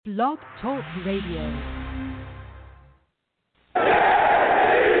Blog Talk Radio.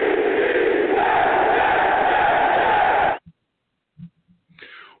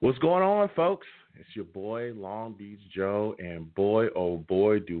 What's going on, folks? It's your boy, Long Beach Joe, and boy, oh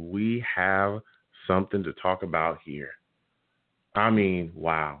boy, do we have something to talk about here. I mean,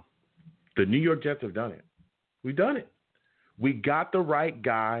 wow. The New York Jets have done it. We've done it. We got the right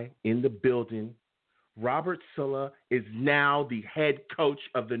guy in the building. Robert Saleh is now the head coach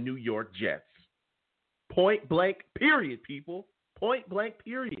of the New York Jets. Point blank, period, people. Point blank,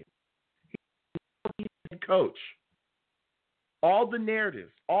 period. He's the head coach. All the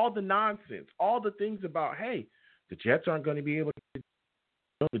narratives, all the nonsense, all the things about, hey, the Jets aren't going to be able to,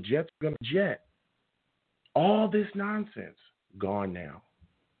 the Jets are going to jet. All this nonsense, gone now.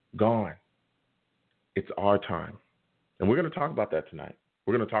 Gone. It's our time. And we're going to talk about that tonight.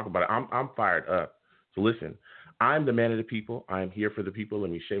 We're going to talk about it. I'm fired up. So listen, I'm the man of the people. I'm here for the people.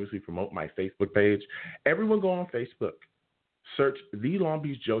 Let me shamelessly promote my Facebook page. Everyone go on Facebook. Search The Long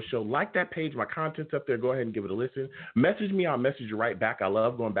Beach Joe Show. Like that page. My content's up there. Go ahead and give it a listen. Message me. I'll message you right back. I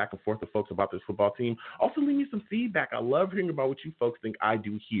love going back and forth with folks about this football team. Also, leave me some feedback. I love hearing about what you folks think I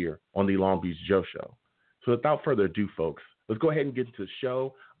do here on The Long Beach Joe Show. So without further ado, folks, let's go ahead and get into the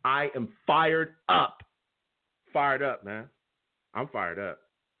show. I am fired up. Fired up, man. I'm fired up.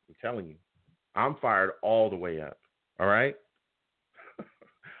 I'm telling you. I'm fired all the way up. All right?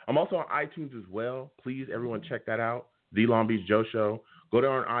 I'm also on iTunes as well. Please, everyone, check that out. The Long Beach Joe Show. Go there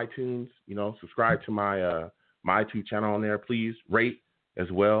on iTunes. Subscribe to my my iTunes channel on there. Please rate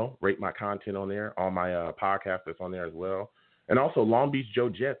as well. Rate my content on there. All my podcast that's on there as well. And also, Long Beach Joe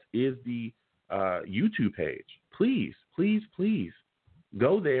Jets is the YouTube page. Please, please, please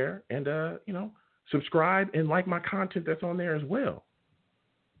go there and subscribe and like my content that's on there as well.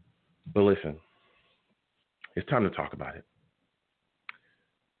 But listen, it's time to talk about it.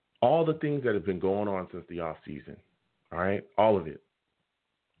 All the things that have been going on since the off season. All right, all of it,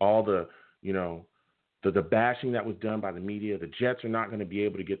 all the bashing that was done by the media. The Jets are not going to be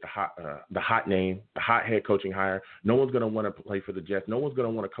able to get the hot name, the hot head coaching hire. No one's going to want to play for the Jets. No one's going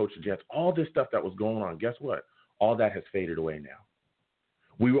to want to coach the Jets. All this stuff that was going on. Guess what? All that has faded away now.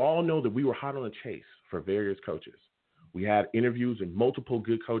 We all know that we were hot on the chase for various coaches. We had interviews with multiple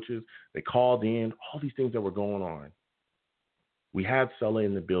good coaches. They called in. All these things that were going on. We had Saleh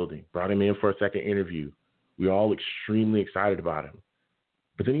in the building. Brought him in for a second interview. We were all extremely excited about him.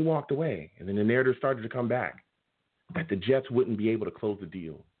 But then he walked away, and then the narrative started to come back that the Jets wouldn't be able to close the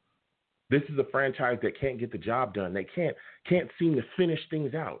deal. This is a franchise that can't get the job done. They can't seem to finish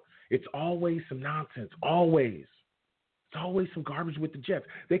things out. It's always some nonsense, always. It's always some garbage with the Jets.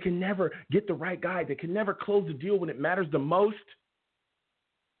 They can never get the right guy. They can never close the deal when it matters the most.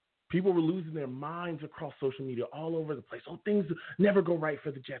 People were losing their minds across social media all over the place. Oh, things never go right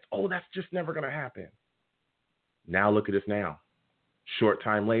for the Jets. Oh, that's just never going to happen. Now look at us now. Short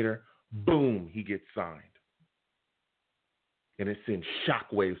time later, boom, he gets signed. And it sends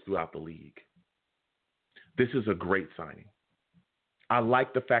shockwaves throughout the league. This is a great signing. I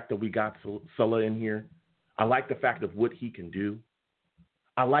like the fact that we got Saleh in here. I like the fact of what he can do.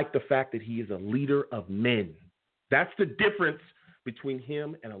 I like the fact that he is a leader of men. That's the difference between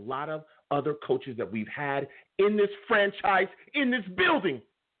him and a lot of other coaches that we've had in this franchise, in this building.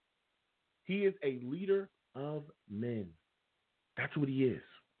 He is a leader of men. That's what he is.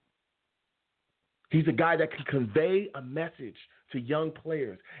 He's a guy that can convey a message to young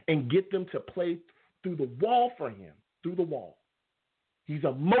players and get them to play through the wall for him, through the wall. He's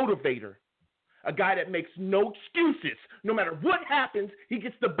a motivator, a guy that makes no excuses. No matter what happens, he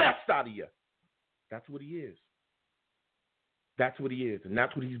gets the best out of you. That's what he is. That's what he is, and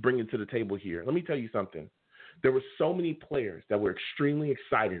that's what he's bringing to the table here. Let me tell you something. There were so many players that were extremely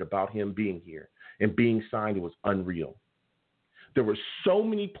excited about him being here and being signed. It was unreal. There were so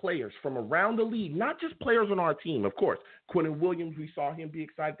many players from around the league, not just players on our team. Of course, Quentin Williams, we saw him be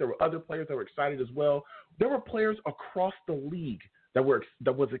excited. There were other players that were excited as well. There were players across the league that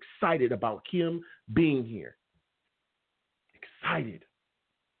was excited about him being here. Excited.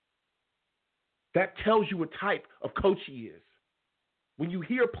 That tells you what type of coach he is. When you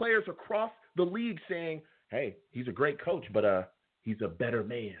hear players across the league saying, hey, he's a great coach, but he's a better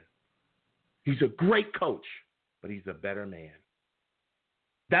man. He's a great coach, but he's a better man.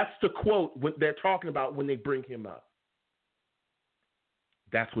 That's the quote when they're talking about when they bring him up.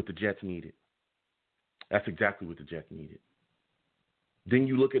 That's what the Jets needed. That's exactly what the Jets needed. Then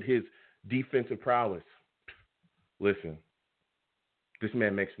you look at his defensive prowess. Listen, this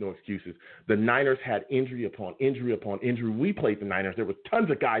man makes no excuses. The Niners had injury upon injury upon injury. We played the Niners. There were tons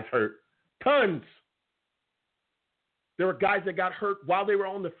of guys hurt. Tons. There were guys that got hurt while they were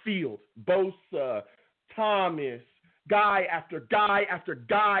on the field. Bosa, Thomas, guy after guy after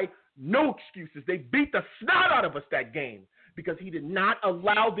guy. No excuses. They beat the snot out of us that game because he did not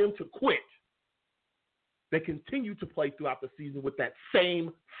allow them to quit. They continued to play throughout the season with that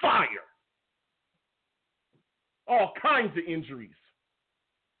same fire. All kinds of injuries.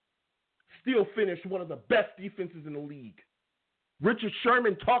 Still finished one of the best defenses in the league. Richard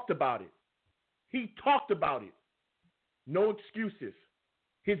Sherman talked about it. He talked about it. No excuses.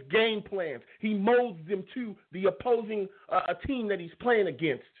 His game plans. He molds them to the opposing team that he's playing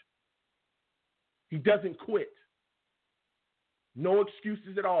against. He doesn't quit. No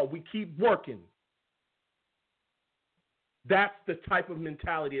excuses at all. We keep working. That's the type of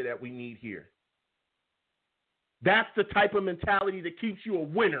mentality that we need here. That's the type of mentality that keeps you a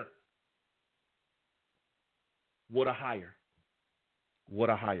winner. What a hire. What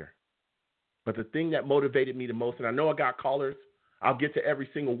a hire. But the thing that motivated me the most, and I know I got callers, I'll get to every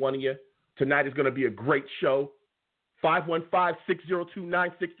single one of you. Tonight is going to be a great show.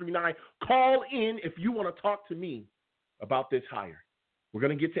 515-602-9639. Call in if you want to talk to me about this hire. We're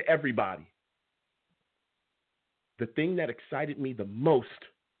going to get to everybody. The thing that excited me the most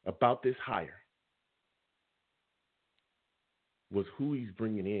about this hire was who he's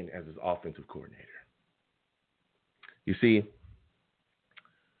bringing in as his offensive coordinator. You see,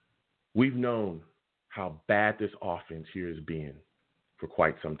 we've known how bad this offense here has been for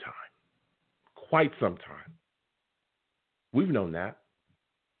quite some time. Quite some time. We've known that.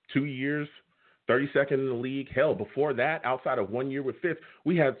 2 years, 32nd in the league. Hell, before that, outside of 1 year with fifth,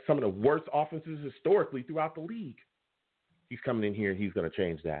 we had some of the worst offenses historically throughout the league. He's coming in here and he's going to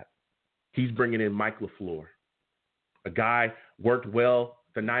change that. He's bringing in Mike LaFleur, a guy worked well,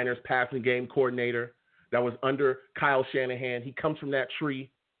 the Niners passing game coordinator that was under Kyle Shanahan. He comes from that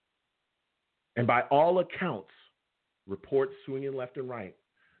tree. And by all accounts, reports swinging left and right,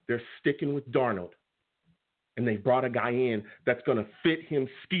 they're sticking with Darnold. And they brought a guy in that's going to fit him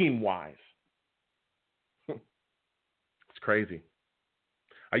scheme-wise. It's crazy.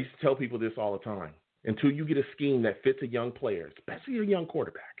 I used to tell people this all the time. Until you get a scheme that fits a young player, especially a young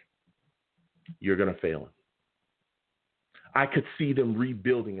quarterback, you're going to fail him. I could see them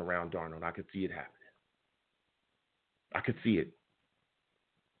rebuilding around Darnold. I could see it happening. I could see it.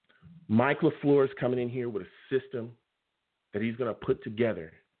 Mike LaFleur is coming in here with a system that he's going to put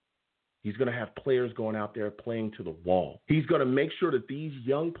together. He's going to have players going out there playing to the wall. He's going to make sure that these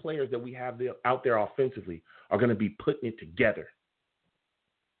young players that we have out there offensively are going to be putting it together.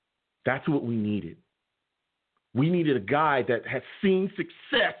 That's what we needed. We needed a guy that has seen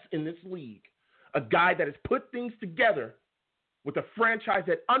success in this league, a guy that has put things together with a franchise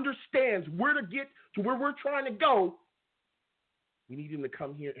that understands where to get to where we're trying to go. We need him to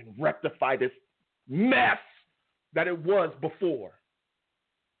come here and rectify this mess that it was before.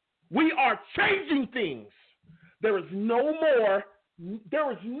 We are changing things. There is no more.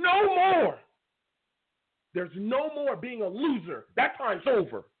 There's no more being a loser. That time's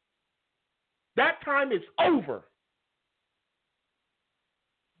over. That time is over.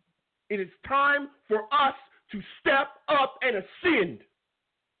 It is time for us to step up and ascend.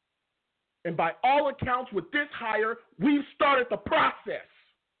 And by all accounts, with this hire, we've started the process.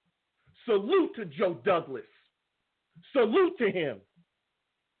 Salute to Joe Douglas. Salute to him.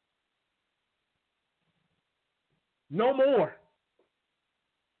 No more.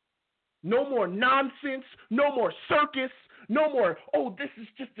 No more nonsense. No more circus. No more, oh, this is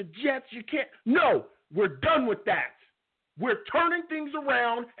just the Jets. You can't. No, we're done with that. We're turning things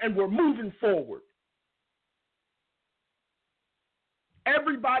around and we're moving forward.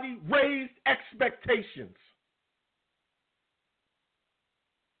 Everybody raised expectations.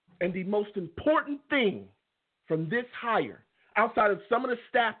 And the most important thing from this hire, outside of some of the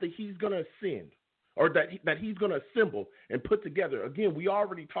staff that he's going to ascend, or that he's going to assemble and put together. Again, we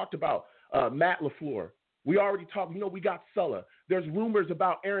already talked about Matt LaFleur. We already talked, we got Saleh. There's rumors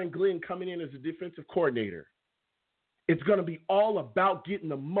about Aaron Glenn coming in as a defensive coordinator. It's going to be all about getting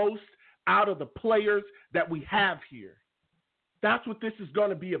the most out of the players that we have here. That's what this is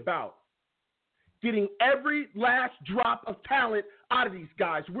going to be about. Getting every last drop of talent out of these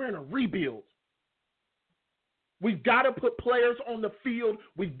guys. We're in a rebuild. We've got to put players on the field.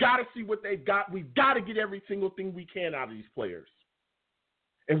 We've got to see what they've got. We've got to get every single thing we can out of these players.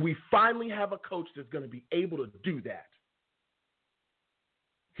 And we finally have a coach that's going to be able to do that.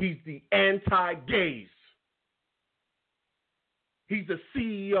 He's the anti-gays. He's a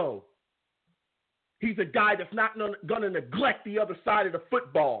CEO. He's a guy that's not going to neglect the other side of the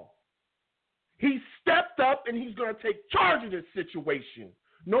football. He stepped up and he's going to take charge of this situation.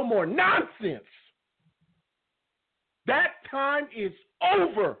 No more nonsense. That time is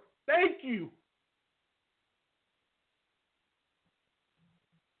over. Thank you.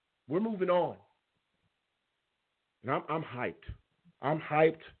 We're moving on. And I'm hyped. I'm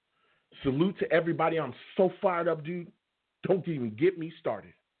hyped. Salute to everybody. I'm so fired up, dude. Don't even get me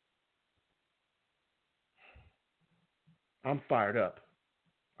started. I'm fired up.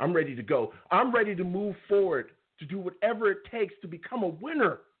 I'm ready to go. I'm ready to move forward, to do whatever it takes to become a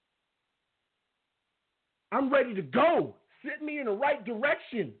winner. I'm ready to go. Send me in the right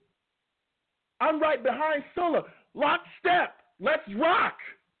direction. I'm right behind Saleh. Lockstep. Let's rock.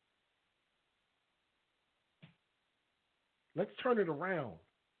 Let's turn it around.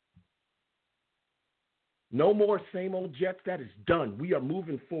 No more same old Jets. That is done. We are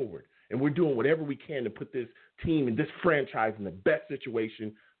moving forward, and we're doing whatever we can to put this team and this franchise in the best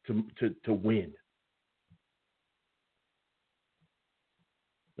situation to win.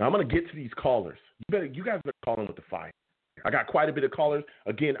 Now, I'm going to get to these callers. You guys are calling with the fire. I got quite a bit of callers.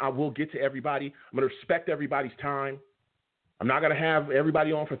 Again, I will get to everybody. I'm going to respect everybody's time. I'm not going to have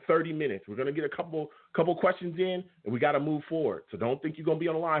everybody on for 30 minutes. We're going to get a couple questions in, and we got to move forward. So don't think you're going to be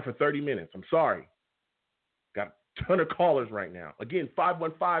on the line for 30 minutes. I'm sorry. Got a ton of callers right now. Again,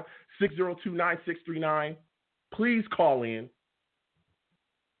 515-602-9639. Please call in.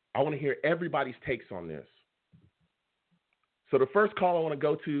 I want to hear everybody's takes on this. So the first call I want to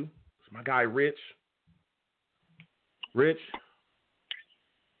go to is my guy, Rich. Rich,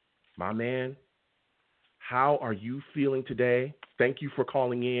 my man, how are you feeling today? Thank you for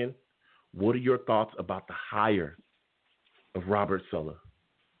calling in. What are your thoughts about the hire of Robert Saleh?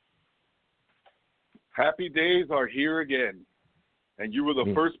 Happy days are here again. And you were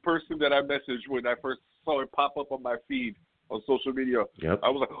the first person that I messaged when I first saw it pop up on my feed on social media. Yep. I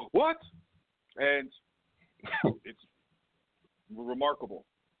was like, what? And it's remarkable.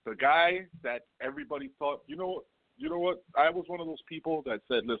 The guy that everybody thought, you know what? I was one of those people that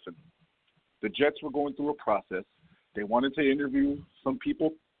said, listen, the Jets were going through a process. They wanted to interview some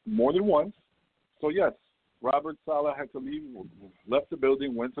people more than once. So, yes, Robert Saleh had to leave, left the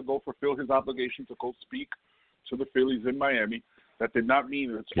building, went to go fulfill his obligation to go speak to the Phillies in Miami. That did not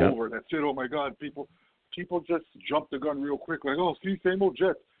mean it's over. That's it. Oh, my God. People just jumped the gun real quick. Like, oh, see, same old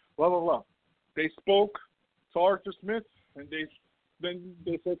Jets, blah, blah, blah. They spoke to Arthur Smith, and then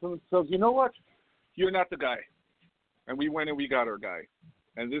they said to themselves, you know what? You're not the guy. And we went and we got our guy.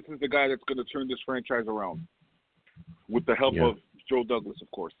 And this is the guy that's going to turn this franchise around with the help of Joe Douglas,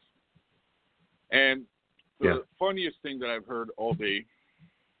 of course. And the funniest thing that I've heard all day,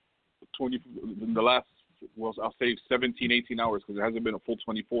 in the last, well, I'll say 17, 18 hours, because it hasn't been a full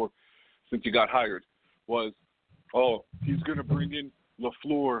 24 since he got hired, was, oh, he's going to bring in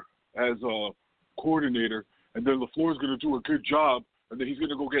LaFleur as a coordinator, and then LaFleur is going to do a good job, and then he's going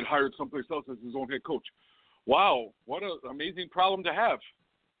to go get hired someplace else as his own head coach. Wow, what an amazing problem to have.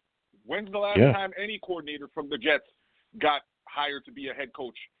 When's the last time any coordinator from the Jets got hired to be a head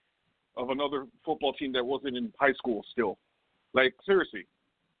coach of another football team that wasn't in high school still? Like, seriously,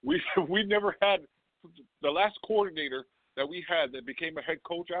 we never had – the last coordinator that we had that became a head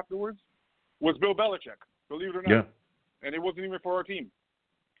coach afterwards was Bill Belichick, believe it or not. Yeah. And it wasn't even for our team.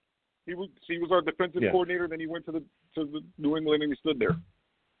 He was our defensive coordinator, then he went to the New England and he stood there.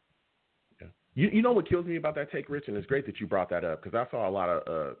 You know what kills me about that take, Rich, and it's great that you brought that up because I saw a lot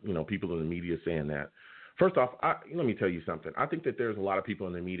of people in the media saying that. First off, let me tell you something. I think that there's a lot of people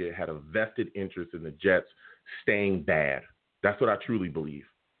in the media that had a vested interest in the Jets staying bad. That's what I truly believe.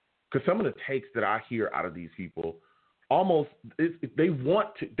 Because some of the takes that I hear out of these people, they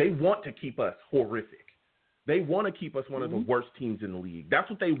want to keep us horrific. They want to keep us one of the worst teams in the league. That's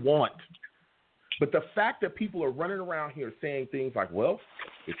what they want. But the fact that people are running around here saying things like, well,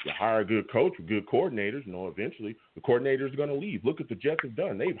 if you hire a good coach with good coordinators, eventually the coordinators are going to leave. Look what the Jets have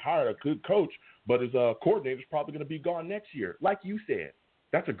done. They've hired a good coach, but his coordinator's probably going to be gone next year. Like you said,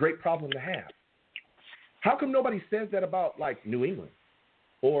 that's a great problem to have. How come nobody says that about, like, New England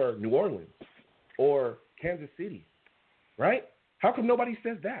or New Orleans or Kansas City, right? How come nobody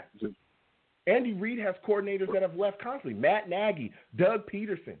says that? Andy Reid has coordinators that have left constantly. Matt Nagy, Doug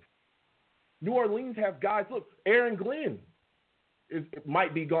Peterson. New Orleans has guys. Look, Aaron Glenn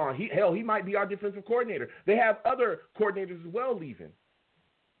might be gone. He might be our defensive coordinator. They have other coordinators as well leaving.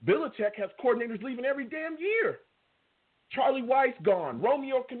 Belichick has coordinators leaving every damn year. Charlie Weiss gone.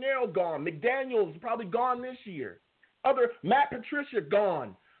 Romeo Cannell gone. McDaniels probably gone this year. Matt Patricia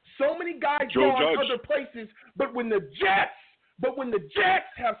gone. So many guys gone other places. But when the Jets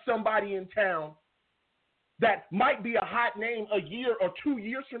have somebody in town that might be a hot name a year or 2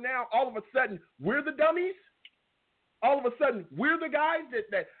 years from now, all of a sudden, we're the dummies? All of a sudden, we're the guys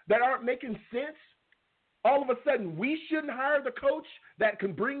that aren't making sense? All of a sudden, we shouldn't hire the coach that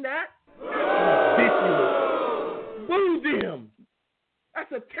can bring that? Ridiculous. Boo them.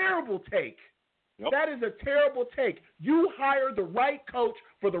 That's a terrible take. Yep. That is a terrible take. You hire the right coach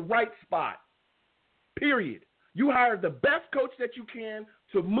for the right spot. Period. You hire the best coach that you can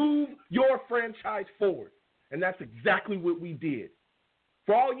to move your franchise forward. And that's exactly what we did.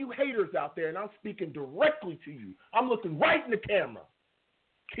 For all you haters out there, and I'm speaking directly to you, I'm looking right in the camera.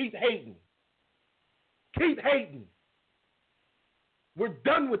 Keep hating. Keep hating. We're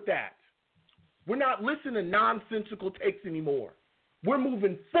done with that. We're not listening to nonsensical takes anymore. We're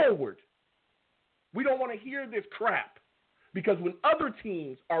moving forward. We don't want to hear this crap because when other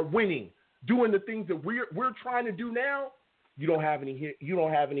teams are winning, doing the things that we're trying to do now, you don't have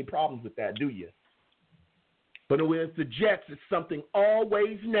any problems with that, do you? But when it's the Jets, it's something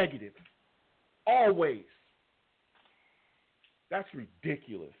always negative. Always. That's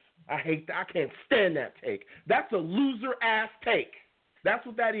ridiculous. I hate that. I can't stand that take. That's a loser-ass take. That's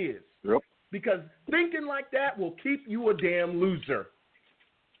what that is. Yep. Because thinking like that will keep you a damn loser.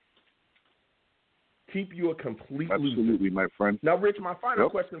 Keep you a complete loser. Absolutely, my friend. Now, Rich, my final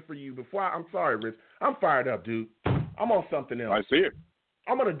question for you I'm sorry, Rich. I'm fired up, dude. I'm on something else. I see it.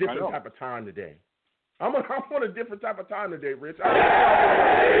 I'm on a different type of time today. I'm on a different type of time today, Rich. Yeah.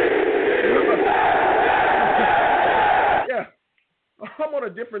 I'm on a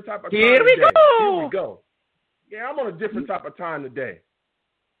different type of time Here we today. go. Here we go. Yeah, I'm on a different type of time today.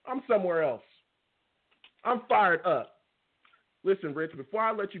 I'm somewhere else. I'm fired up. Listen, Rich, before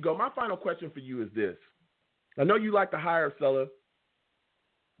I let you go, my final question for you is this. I know you like to hire Saleh.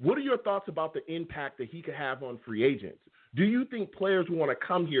 What are your thoughts about the impact that he could have on free agents? Do you think players will want to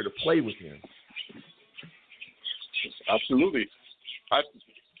come here to play with him? Absolutely.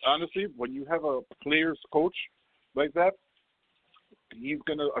 Honestly, when you have a players coach like that, he's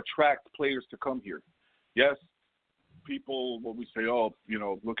going to attract players to come here. Yes, people, when we say,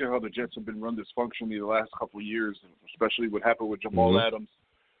 look at how the Jets have been run dysfunctionally the last couple of years, especially what happened with Jamal Adams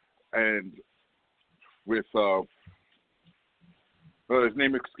and with his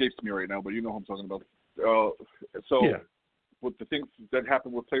name escapes me right now, but you know who I'm talking about. With the things that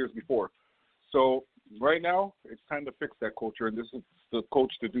happened with players before. So right now, it's time to fix that culture, and this is the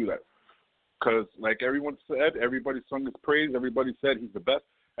coach to do that. Because like everyone said, everybody sung his praise. Everybody said he's the best.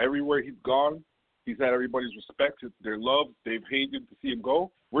 Everywhere he's gone, he's had everybody's respect, their love. They've hated to see him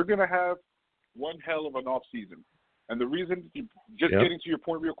go. We're going to have one hell of an off season. And the reason, getting to your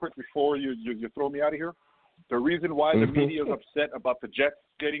point real quick before you throw me out of here, the reason why the media is upset about the Jets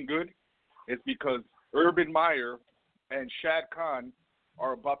getting good is because Urban Meyer and Shad Khan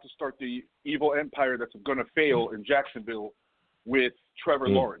are about to start the evil empire that's going to fail in Jacksonville with Trevor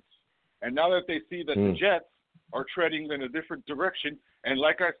Lawrence. And now that they see that the Jets are treading in a different direction, and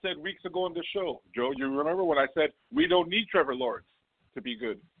like I said weeks ago on the show, Joe, you remember when I said we don't need Trevor Lawrence to be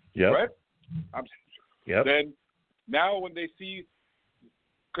good, right? Then now when they see,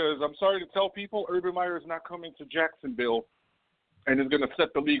 because I'm sorry to tell people, Urban Meyer is not coming to Jacksonville and is going to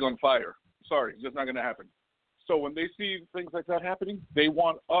set the league on fire. Sorry, it's just not going to happen. So when they see things like that happening, they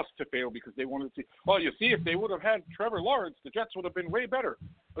want us to fail because they want to see, you see, if they would have had Trevor Lawrence, the Jets would have been way better.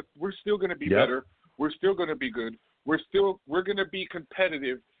 But we're still going to be better. We're still going to be good. We're going to be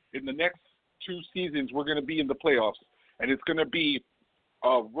competitive in the next 2 seasons. We're going to be in the playoffs, and it's going to be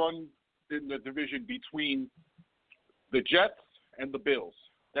a run in the division between the Jets and the Bills.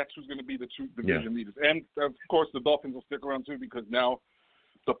 That's who's going to be the 2 division leaders. And, of course, the Dolphins will stick around, too, because now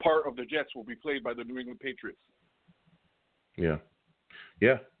the part of the Jets will be played by the New England Patriots. Yeah.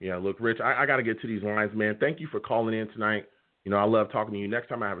 Look, Rich, I got to get to these lines, man. Thank you for calling in tonight. I love talking to you. Next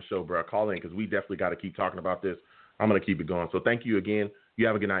time I have a show, bro, I'll call in because we definitely got to keep talking about this. I'm going to keep it going. So thank you again. You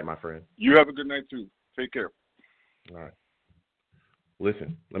have a good night, my friend. You have a good night, too. Take care. All right.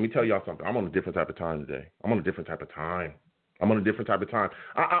 Listen, let me tell y'all something. I'm on a different type of time today. I'm on a different type of time.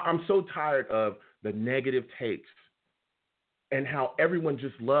 I'm so tired of the negative takes and how everyone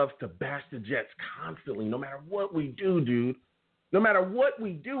just loves to bash the Jets constantly, no matter what we do, dude. No matter what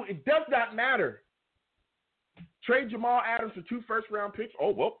we do, it does not matter. Trade Jamal Adams for 2 first-round picks.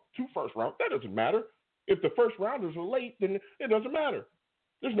 2 first rounds. That doesn't matter. If the first rounders are late, then it doesn't matter.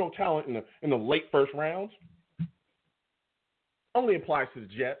 There's no talent in the late first rounds. Only applies to the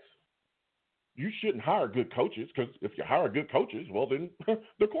Jets. You shouldn't hire good coaches because if you hire good coaches, well, then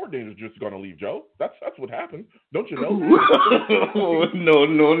the coordinator's just going to leave, Joe. That's what happens. Don't you know? No.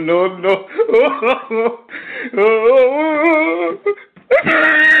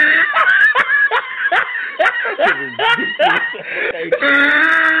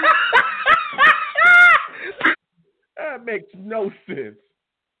 That makes no sense.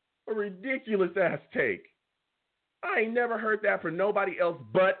 A ridiculous ridiculous ass take. I ain't never heard that from nobody else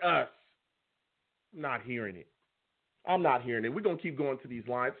but us. I'm not hearing it. We're going to keep going to these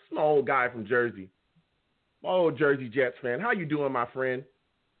lines. This is my old guy from Jersey. My old Jersey Jets fan. How you doing, my friend?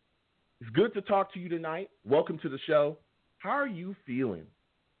 It's good to talk to you tonight. Welcome to the show. How are you feeling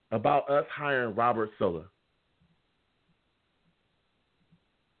about us hiring Robert Saleh?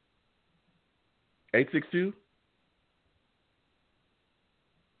 862?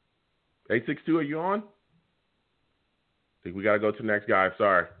 862, are you on? I think we got to go to the next guy.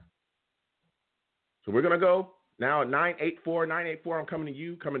 Sorry. So we're going to go now at 984. 984, I'm coming to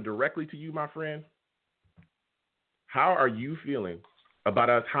you, coming directly to you, my friend. How are you feeling about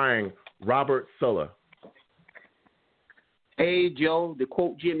us hiring Robert Saleh? Hey, Joe, to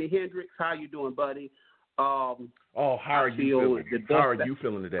quote Jimi Hendrix, how you doing, buddy? How are you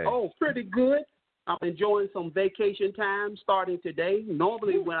feeling today? Oh, pretty good. I'm enjoying some vacation time starting today.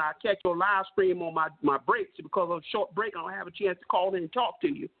 Normally, when I catch your live stream on my breaks, because of a short break, I don't have a chance to call in and talk to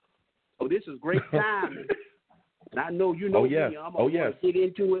you. So this is great timing. And I know you know me. I'm going to get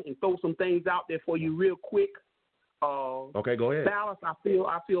into it and throw some things out there for you real quick. Okay, go ahead. Saleh,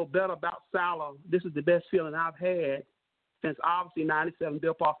 I feel better about Saleh. This is the best feeling I've had since obviously 97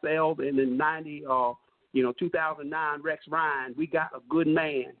 Bill Parcells and then 2009 Rex Ryan. We got a good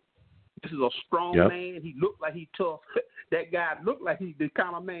man. This is a strong man. He looked like he tough. That guy looked like he's the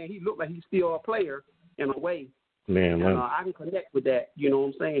kind of man. He looked like he's still a player in a way. Man, I can connect with that. You know what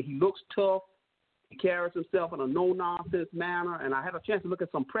I'm saying? He looks tough. He carries himself in a no-nonsense manner. And I had a chance to look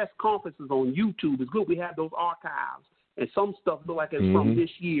at some press conferences on YouTube. It's good we have those archives. And some stuff look like it's from this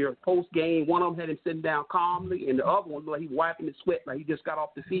year. Post-game, one of them had him sitting down calmly, and the other one looked like he wiping his sweat like he just got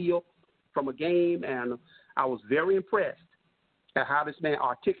off the field from a game. And I was very impressed at how this man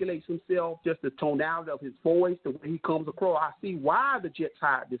articulates himself, just the tonality of his voice, the way he comes across. I see why the Jets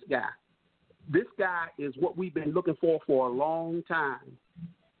hired this guy. This guy is what we've been looking for a long time.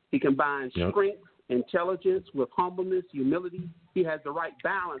 He combines strength, intelligence with humbleness, humility. He has the right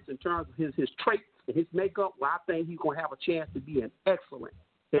balance in terms of his traits and his makeup. Well, I think he's going to have a chance to be an excellent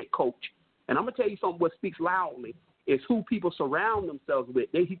head coach. And I'm going to tell you something what speaks loudly is who people surround themselves with.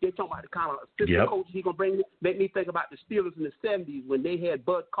 They talking about the kind of assistant coach he's going to bring. Make me think about the Steelers in the 70s when they had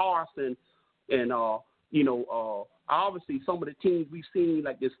Bud Carson and, obviously some of the teams we've seen,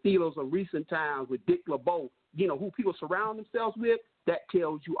 like the Steelers of recent times with Dick LeBeau, who people surround themselves with, that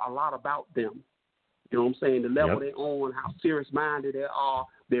tells you a lot about them. You know what I'm saying? The level they're on, how serious-minded they are,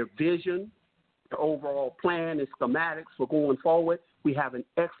 their vision, their overall plan and schematics for going forward. We have an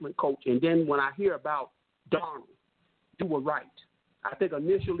excellent coach. And then when I hear about Donald, you were right. I think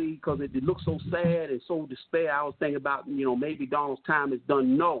initially, because it looks so sad and so despair, I was thinking about, maybe Donald's time is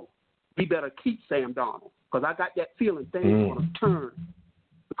done. No, we better keep Sam Donald, because I got that feeling things are going to turn.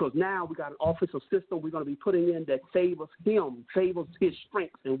 Because now we got an offensive system we're going to be putting in that favors him, favors his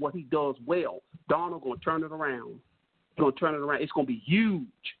strengths and what he does well. Donald going to turn it around. He's going to turn it around. It's going to be huge.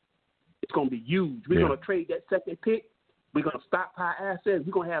 It's going to be huge. We're going to trade that second pick. We're going to stockpile assets.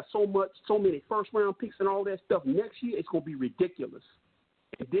 We're going to have so many first-round picks and all that stuff. Next year, it's going to be ridiculous.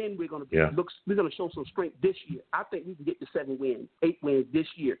 And then we're going to we're going to show some strength this year. I think we can get to 7 wins, 8 wins this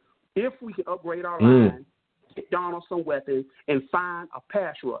year. If we can upgrade our line, get Donald some weapons, and find a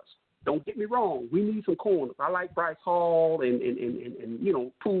pass rush. Don't get me wrong. We need some corners. I like Bryce Hall and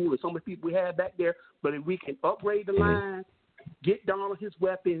Poole and some of the people we had back there. But if we can upgrade the line, get Donald his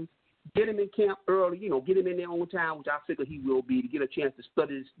weapons, get him in camp early, get him in there on time, which I figure he will be, to get a chance to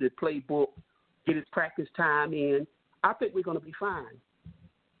study the playbook, get his practice time in, I think we're going to be fine.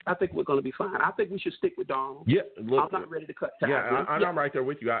 I think we should stick with Donald. Yeah, look, I'm not ready to cut ties. Yeah, I'm right there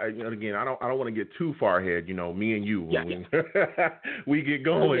with you. Again, I don't want to get too far ahead. Me and you, we get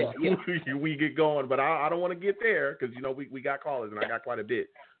going. We get going, but I don't want to get there because we got callers and I got quite a bit.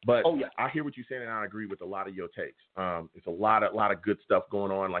 But I hear what you're saying and I agree with a lot of your takes. It's a lot of good stuff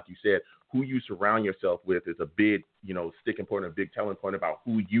going on. Like you said, who you surround yourself with is a big sticking point, a big telling point about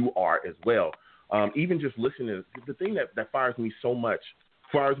who you are as well. Even just listening, the thing that fires me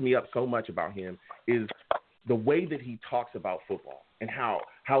up so much about him is the way that he talks about football and how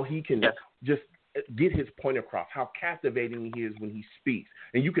he can just get his point across, how captivating he is when he speaks.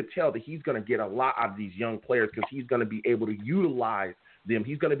 And you could tell that he's going to get a lot out of these young players because he's going to be able to utilize them.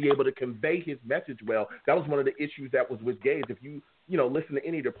 He's going to be able to convey his message well. That was one of the issues that was with Gaze. If you listen to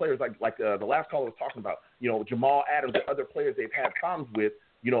any of their players, like the last caller was talking about, Jamal Adams and other players they've had problems with,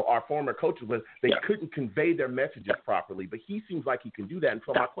 our former coaches, but they couldn't convey their messages properly. But he seems like he can do that. And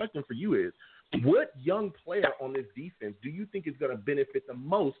so my question for you is, what young player on this defense do you think is going to benefit the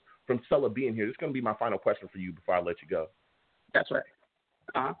most from Saleh being here? This is going to be my final question for you before I let you go. That's right.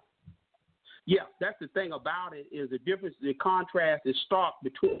 Yeah, that's the thing about it is the difference, the contrast is stark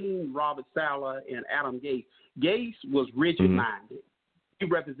between Robert Saleh and Adam Gase. Gase was rigid-minded. He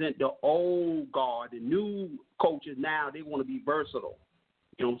represents the old guard. The new coaches now, they want to be versatile.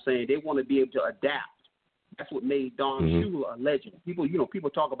 You know what I'm saying? They want to be able to adapt. That's what made Don Shula a legend. People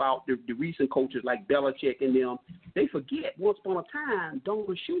talk about the recent coaches like Belichick and them. They forget once upon a time, Don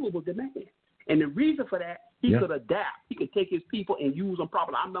Shula was the man. And the reason for that, he could adapt. He could take his people and use them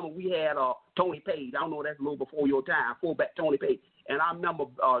properly. I remember we had Tony Page. I don't know, that's a little before your time, fullback Tony Page. And I remember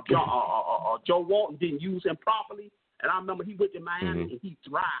Joe Walton didn't use him properly. And I remember he went to Miami and he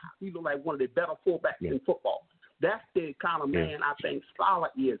thrived. He looked like one of the better fullbacks in football. That's the kind of man I think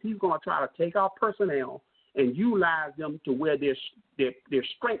Saleh is. He's going to try to take our personnel and utilize them to where their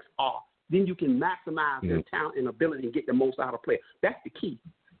strengths are. Then you can maximize their talent and ability and get the most out of players. That's the key.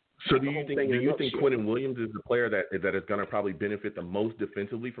 So do you think Quentin Williams is the player that is going to probably benefit the most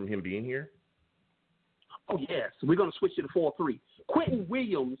defensively from him being here? Oh, yes. We're going to switch to the 4-3. Quentin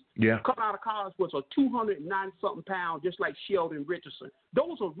Williams, coming out of college, was a 290-something pound, just like Sheldon Richardson.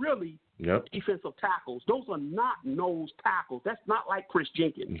 Those are really defensive tackles. Those are not nose tackles. That's not like Chris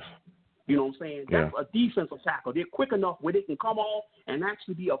Jenkins. You know what I'm saying? That's a defensive tackle. They're quick enough where they can come off and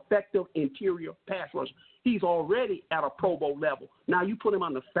actually be effective interior pass rushers. He's already at a Pro Bowl level. Now you put him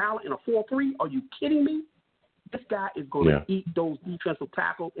on the Saleh in a 4-3. Are you kidding me? This guy is going to eat those defensive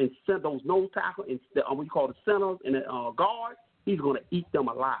tackles and send those nose tackles and what you call the centers and the guards. He's going to eat them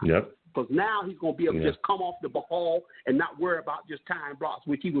alive. Because now he's going to be able to just come off the ball and not worry about just tying blocks,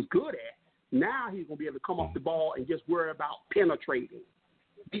 which he was good at. Now he's going to be able to come off the ball and just worry about penetrating,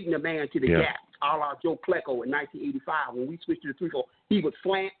 beating the man to the gap, a la Joe Klecko in 1985 when we switched to the 3-4. He would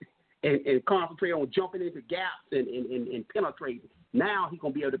slant and concentrate on jumping into gaps and penetrating. Now he's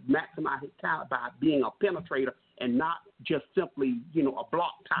going to be able to maximize his talent by being a penetrator and not just simply, a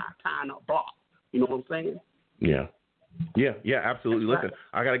block tying up block. You know what I'm saying? Yeah, absolutely. Listen,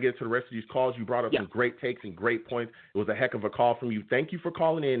 I got to get to the rest of these calls. You brought up some great takes and great points. It was a heck of a call from you. Thank you for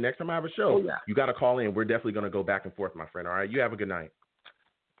calling in. Next time I have a show, you got to call in. We're definitely going to go back and forth, my friend. All right, you have a good night.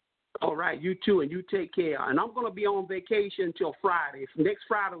 All right, you too, and you take care. And I'm going to be on vacation until Friday. Next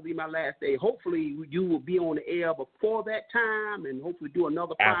Friday will be my last day. Hopefully, you will be on the air before that time, and hopefully do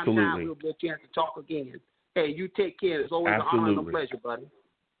another prime time. We'll get a chance to talk again. Hey, you take care. It's always an honor and a pleasure, buddy.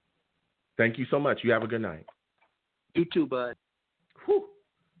 Thank you so much. You have a good night. You too, bud. Whew.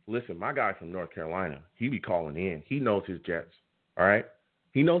 Listen, my guy from North Carolina, he be calling in. He knows his Jets. All right,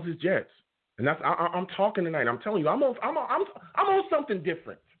 he knows his Jets, and that's I'm talking tonight. I'm telling you, I'm on something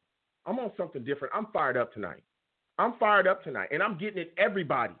different. I'm on something different. I'm fired up tonight. And I'm getting at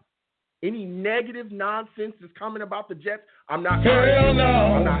everybody. Any negative nonsense that's coming about the Jets, I'm not. Hell no.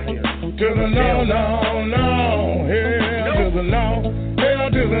 I'm not here. To the no. Hell to the no.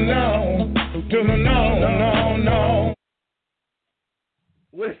 Hell to the no. To the no.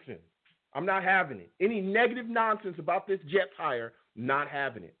 Listen, I'm not having it. Any negative nonsense about this Jets hire, not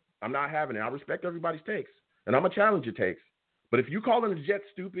having it. I'm not having it. I respect everybody's takes, and I'm going to challenge your takes. But if you calling the Jets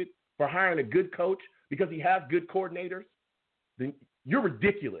stupid for hiring a good coach because he has good coordinators, then you're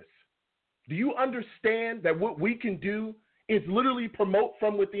ridiculous. Do you understand that what we can do is literally promote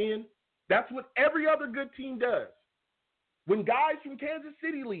from within? That's what every other good team does. When guys from Kansas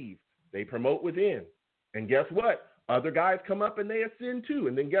City leave, they promote within. And guess what? Other guys come up and they ascend too.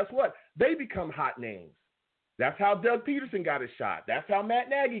 And then guess what? They become hot names. That's how Doug Peterson got his shot. That's how Matt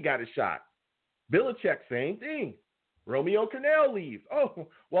Nagy got his shot. Belichick, same thing. Romeo Cornell leaves. Oh,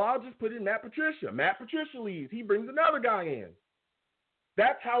 well, I'll just put in Matt Patricia. Matt Patricia leaves. He brings another guy in.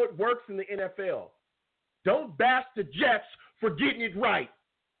 That's how it works in the NFL. Don't bash the Jets for getting it right.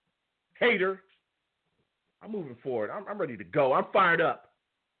 Hater. I'm moving forward. I'm ready to go. I'm fired up.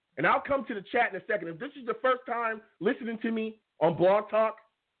 And I'll come to the chat in a second. If this is the first time listening to me on Blog Talk,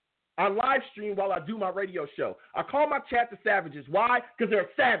 I live stream while I do my radio show. I call my chat the savages. Why? Because they're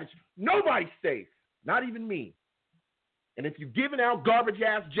savage. Nobody's safe. Not even me. And if you're giving out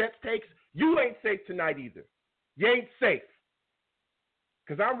garbage-ass Jets takes, you ain't safe tonight either. You ain't safe.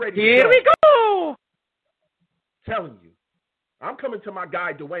 Because I'm ready to go. Here we go. Telling you. I'm coming to my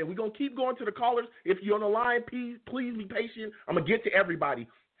guy, Dwayne. We're going to keep going to the callers. If you're on the line, please be patient. I'm going to get to everybody.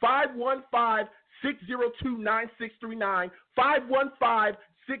 515-602-9639.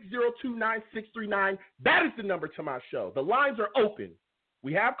 515-602-9639. That is the number to my show. The lines are open.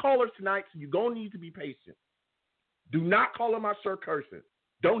 We have callers tonight, so you're going to need to be patient. Do not call on my Sir Cursing.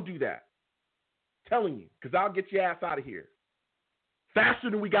 Don't do that. I'm telling you, because I'll get your ass out of here. Faster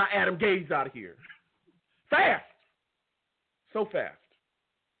than we got Adam Gase out of here. Fast. So fast.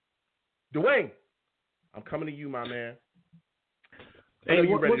 Dwayne, I'm coming to you, my man. Hey,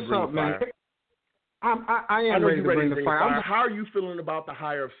 you ready to what's bring up, the man? fire. I am know ready you're to ready bring to the bring fire. How are you feeling about the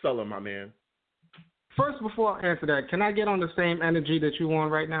hire of Saleh, my man? First, before I answer that, can I get on the same energy that you on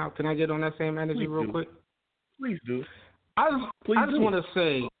right now? Can I get on that same energy real quick? Please do. I just want to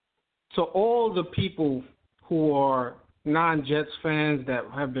say to all the people who are non-Jets fans that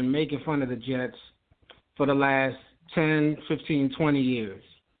have been making fun of the Jets for the last 10, 15, 20 years,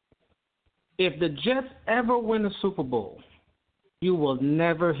 if the Jets ever win a Super Bowl, you will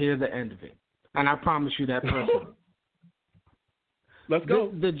never hear the end of it. And I promise you that personally. Let's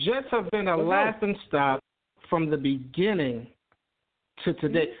go. The Jets have been a laughing stock from the beginning to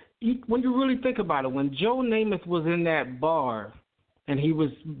today. When you really think about it, when Joe Namath was in that bar and he was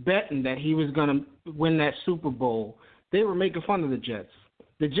betting that he was going to win that Super Bowl, they were making fun of the Jets.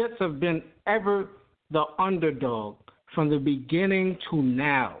 The Jets have been ever the underdog from the beginning to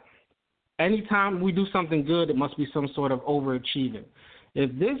now. Anytime we do something good, it must be some sort of overachieving.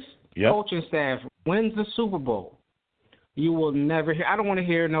 If this coaching staff wins the Super Bowl, you will never hear. I don't want to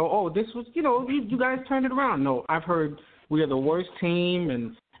hear this was, you guys turned it around. No, I've heard we are the worst team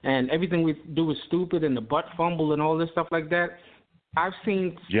and everything we do is stupid and the butt fumble and all this stuff like that. I've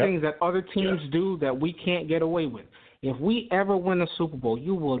seen things that other teams do that we can't get away with. If we ever win a Super Bowl,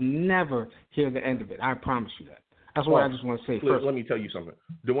 you will never hear the end of it. I promise you that. That's what I just want to say first. Let me tell you something.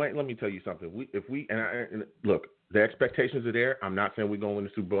 Dwayne, let me tell you something. Look, the expectations are there. I'm not saying we're going to win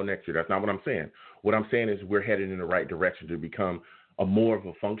the Super Bowl next year. That's not what I'm saying. What I'm saying is we're headed in the right direction to become more of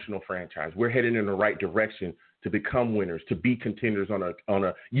a functional franchise. We're headed in the right direction to become winners, to be contenders on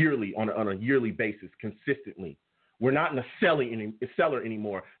a yearly basis consistently. We're not in a cellar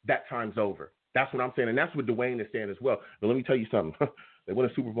anymore. That time's over. That's what I'm saying, and that's what Dwayne is saying as well. But let me tell you something. They win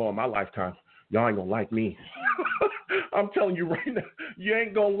a Super Bowl in my lifetime. Y'all ain't going to like me. I'm telling you right now, you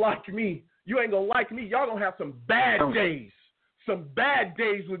ain't going to like me. You ain't going to like me. Y'all going to have some bad days. Some bad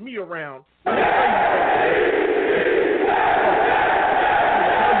days with me around. Let me tell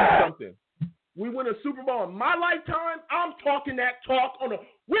you something. We win a Super Bowl in my lifetime, I'm talking that talk on a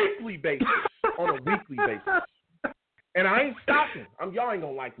weekly basis. And I ain't stopping. Y'all ain't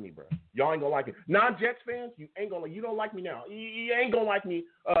going to like me, bro. Y'all ain't going to like me. Non-Jets fans, you don't like me now. You ain't going to like me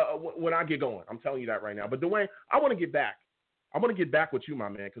when I get going. I'm telling you that right now. But Dwayne, I want to get back. I want to get back with you, my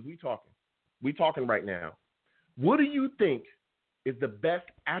man, because we talking. We talking right now. What do you think is the best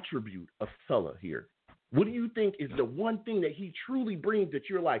attribute of Saleh here? What do you think is the one thing that he truly brings that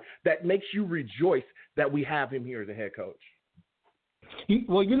you're like, that makes you rejoice that we have him here as a head coach?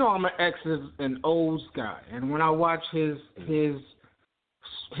 Well, I'm an X's and O's guy, and when I watch his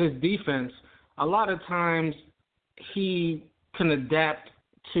defense, a lot of times he can adapt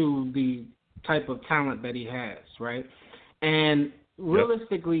to the type of talent that he has, right? And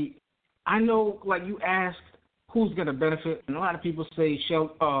realistically, I know, like you asked, who's going to benefit, and a lot of people say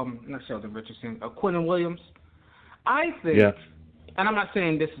not Sheldon Richardson, Quentin Williams. I think, and I'm not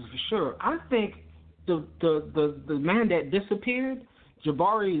saying this is for sure, I think the man that disappeared,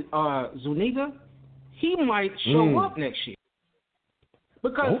 Jabari Zuniga, he might show up next year.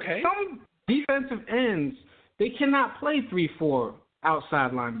 Because some defensive ends, they cannot play 3-4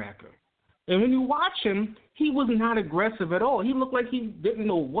 outside linebacker. And when you watch him, he was not aggressive at all. He looked like he didn't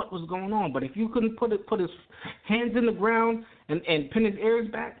know what was going on. But if you couldn't put his hands in the ground and pin his ears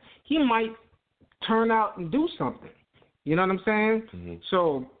back, he might turn out and do something. You know what I'm saying? Mm-hmm.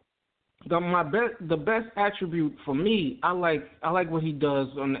 So the best attribute for me, I like what he does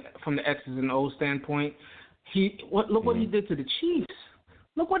from the X's and O's standpoint. Look what he did to the Chiefs.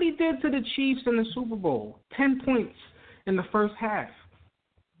 Look what he did to the Chiefs in the Super Bowl. 10 points in the first half.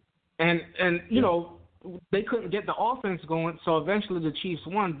 And they couldn't get the offense going, so eventually the Chiefs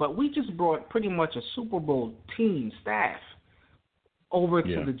won. But we just brought pretty much a Super Bowl team staff over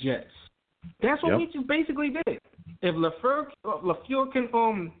to the Jets. That's what we just basically did. If LaFleur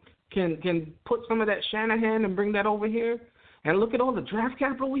can put some of that Shanahan and bring that over here, and look at all the draft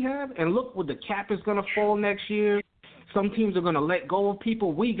capital we have, and look what the cap is going to fall next year. Some teams are going to let go of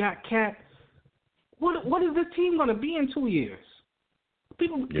people. We got cap. What is this team going to be in 2 years?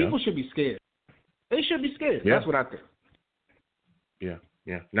 People should be scared. They should be scared. Yeah. That's what I think.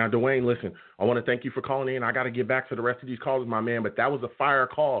 Yeah. Now, Dwayne, listen, I want to thank you for calling in. I got to get back to the rest of these calls, my man, but that was a fire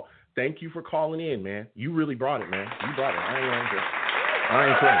call. Thank you for calling in, man. You really brought it, man. You brought it. I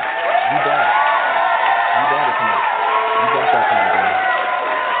ain't playing. You brought it. You brought it tonight. You brought that tonight, man.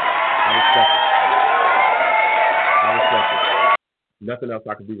 I respect it. Nothing else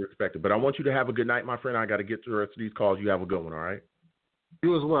I can be respected. But I want you to have a good night, my friend. I got to get to the rest of these calls. You have a good one, all right?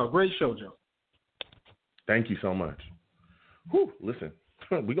 You as well. Great show, Joe. Thank you so much. Whew, listen,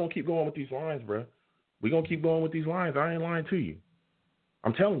 we're going to keep going with these lines, bro. We're going to keep going with these lines. I ain't lying to you.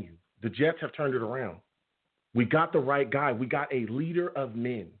 I'm telling you, The Jets have turned it around. We got the right guy. We got a leader of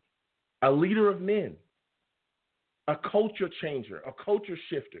men. A leader of men. A culture changer, a culture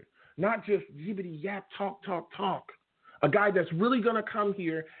shifter. Not just yibbity yap, talk. A guy that's really going to come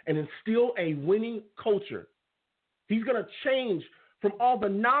here and instill a winning culture. He's going to change from all the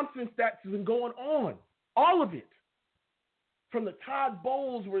nonsense that's been going on. All of it. From the Todd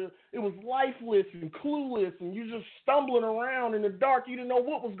Bowles where it was lifeless and clueless and you just stumbling around in the dark, you didn't know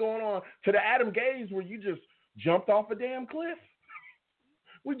what was going on, to the Adam Gaze where you just jumped off a damn cliff.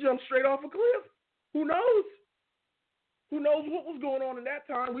 We jumped straight off a cliff. Who knows? Who knows what was going on in that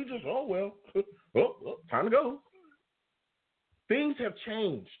time? We just, time to go. Things have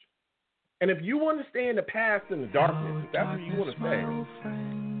changed. And if you want to stay in the past and the darkness, if that's where you want to stay,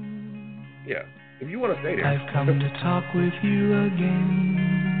 if you want to stay there. I've come to talk with you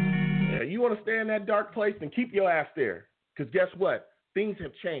again. Yeah, you want to stay in that dark place, then keep your ass there. Because guess what? Things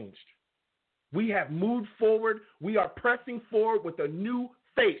have changed. We have moved forward. We are pressing forward with a new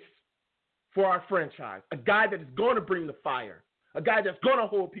face for our franchise. A guy that is going to bring the fire. A guy that's going to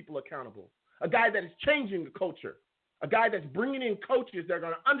hold people accountable. A guy that is changing the culture. A guy that's bringing in coaches that are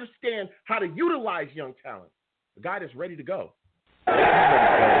going to understand how to utilize young talent. A guy that's ready to go. He's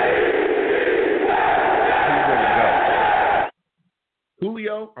ready to go.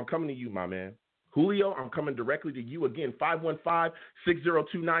 Julio, I'm coming to you, my man. Julio, I'm coming directly to you again.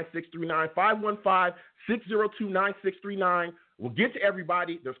 515-602-9639. 515-602-9639. We'll get to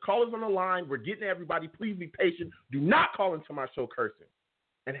everybody. There's callers on the line. We're getting to everybody. Please be patient. Do not call into my show cursing.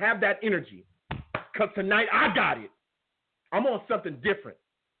 And have that energy. Because tonight I got it. I'm on something different.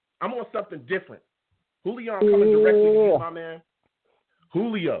 Julio, I'm coming directly to you, my man.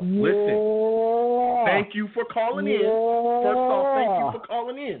 Julio, listen. Thank you for calling in. First off, thank you for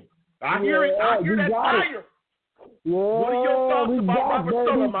calling in. I hear it. I hear that fire. What are your thoughts about Robert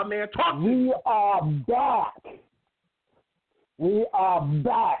Saleh, my man? Talk to me. We are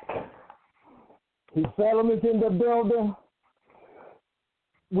back. His settlements in the building.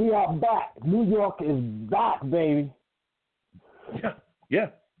 We are back. New York is back, baby. Yeah.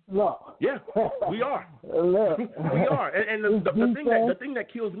 Look. Yeah, we are. Look. We are. And the thing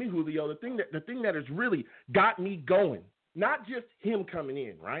that kills me, Julio, the thing that has really got me going, not just him coming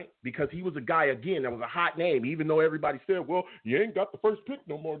in, right? Because he was a guy, again, that was a hot name, even though everybody said, well, you ain't got the first pick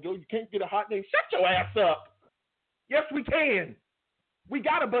no more, Joe. You can't get a hot name. Shut your ass up. Yes, we can. We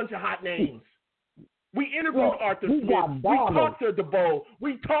got a bunch of hot names. We interviewed Arthur Smith. We talked to DeBow.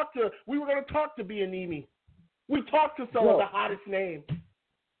 We were going to talk to Bieniemy. We talked to some of the hottest names.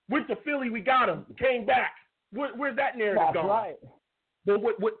 Went to Philly, we got him. Came back. Where's that narrative gone? Right. But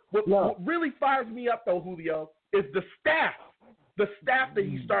what really fires me up, though, Julio, is the staff. The staff that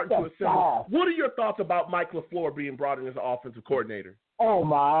he's starting to assemble. What are your thoughts about Mike LaFleur being brought in as an offensive coordinator? Oh,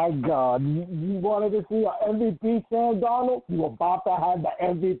 my God. You wanted to see an MVP Sam Darnold? You're about to have the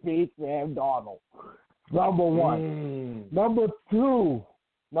MVP Sam Darnold. Number one. Number two,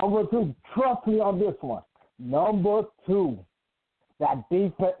 trust me on this one. Number two, that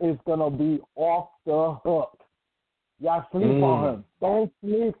defense is going to be off the hook. Y'all sleep on him. Don't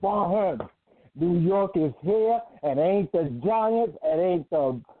sleep on him. New York is here. It ain't the Giants. It ain't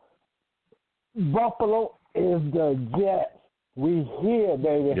the Buffalo. It's the Jets. We here,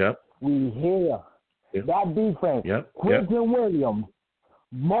 baby. Yep. We here. Yep. That defense. Yep. Quentin Williams,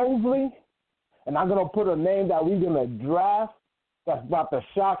 Mosley, and I'm going to put a name that we're going to draft that's about to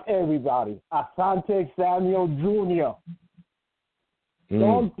shock everybody. Asante Samuel Jr.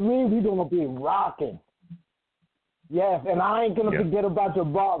 Those three, we're going to be rocking. Yes, and I ain't going to forget about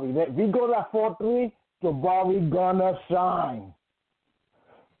Jabari. If we go to that 4-3, Jabari going to shine.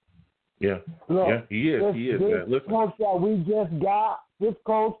 Yeah. Look, yeah, he is. Man. Listen. Coach that we just got,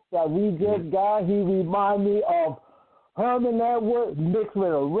 he remind me of Herman Edwards mixed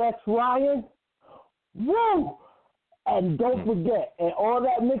with a Rex Ryan. Woo! And don't forget, and all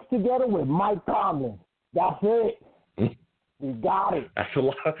that mixed together with Mike Tomlin. That's it. We got it. That's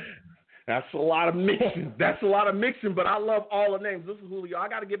a lot of mixing. But I love all the names. Listen, Julio, I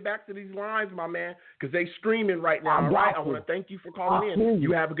got to get back to these lines, my man, because they streaming right now. All right, I want to thank you for calling in.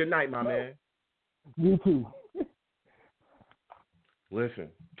 You have a good night, my man. You too. Listen,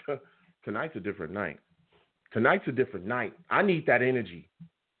 tonight's a different night. I need that energy.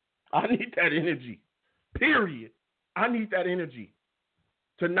 Period. I need that energy.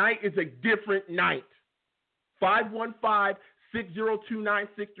 Tonight is a different night.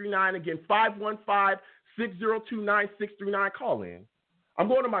 515-602-9639. Again, 515-602-9639. Call in. I'm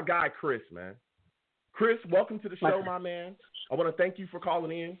going to my guy, Chris, man. Chris, welcome to the show, my man. I want to thank you for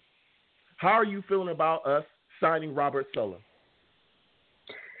calling in. How are you feeling about us signing Robert Saleh?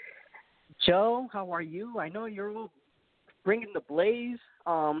 Joe, how are you? I know you're bringing the blaze.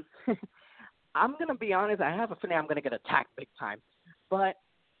 I'm going to be honest. I have a feeling I'm going to get attacked big time. But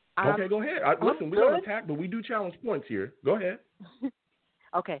okay, go ahead. Listen, we don't attack, but we do challenge points here. Go ahead.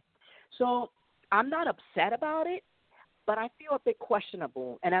 Okay. So I'm not upset about it, but I feel a bit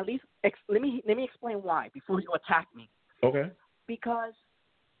questionable. And at least let me explain why before you attack me. Okay. Because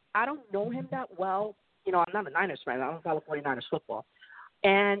I don't know him that well. You know, I'm not a Niners fan. I don't follow 49ers football.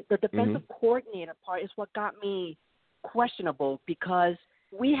 And the defensive coordinator part is what got me questionable because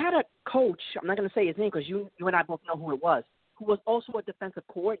we had a coach, I'm not going to say his name because you and I both know who it was, who was also a defensive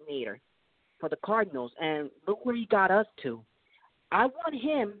coordinator for the Cardinals. And look where he got us to. I want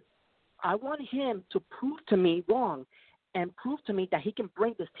him to prove to me wrong and prove to me that he can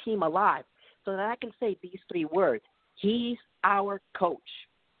bring this team alive so that I can say these three words. He's our coach.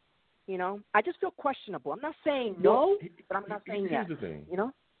 You know, I just feel questionable. I'm not saying no, but I'm not saying yes. Here's the thing. You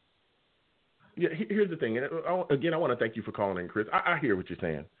know? Yeah, here's the thing. And again, I want to thank you for calling in, Chris. I hear what you're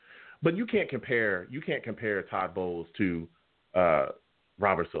saying, but you can't compare Todd Bowles to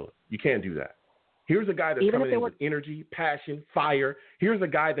Robert Saleh. You can't do that. Here's a guy that's coming in with energy, passion, fire. Here's a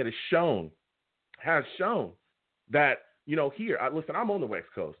guy that has shown that, you know, listen, I'm on the West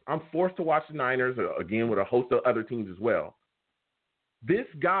Coast. I'm forced to watch the Niners, again, with a host of other teams as well. This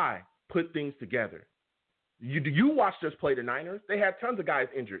guy put things together. You watched us play the Niners. They had tons of guys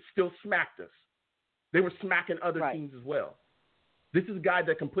injured, still smacked us. They were smacking other teams as well. This is a guy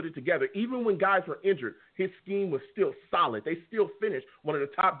that can put it together. Even when guys were injured, his scheme was still solid. They still finished one of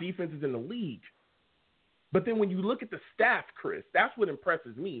the top defenses in the league. But then when you look at the staff, Chris, that's what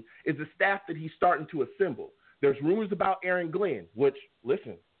impresses me, is the staff that he's starting to assemble. There's rumors about Aaron Glenn, which,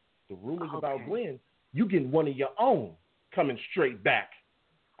 listen, the rumors about Glenn, you getting one of your own coming straight back.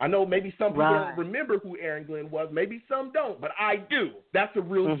 I know maybe some people don't remember who Aaron Glenn was. Maybe some don't, but I do. That's a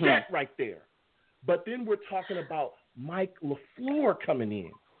real jet right there. But then we're talking about Mike LaFleur coming in.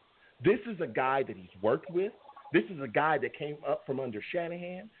 This is a guy that he's worked with. This is a guy that came up from under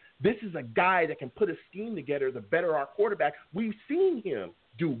Shanahan. This is a guy that can put a scheme together to better our quarterback. We've seen him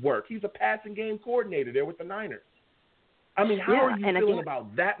do work. He's a passing game coordinator there with the Niners. I mean, how are you feeling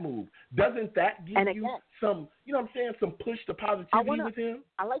about that move? Doesn't that give you some, you know what I'm saying, some push to positivity with him?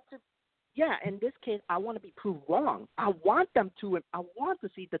 In this case, I want to be proved wrong. I want to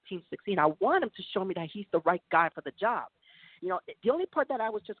see the team succeed. I want him to show me that he's the right guy for the job. You know, the only part that I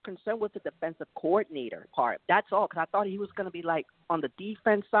was just concerned with the defensive coordinator part. That's all, because I thought he was going to be like on the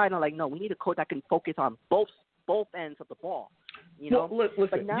defense side. And I'm like, no, we need a coach that can focus on both ends of the ball. You know,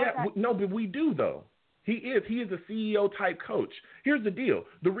 listen, but we do though. He is a CEO type coach. Here's the deal: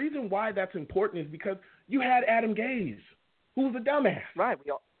 the reason why that's important is because you had Adam Gase, who was a dumbass,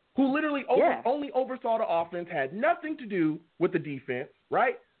 who literally only oversaw the offense, had nothing to do with the defense,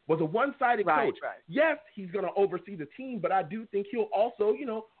 right? Was a one-sided coach. Yes, he's going to oversee the team, but I do think he'll also, you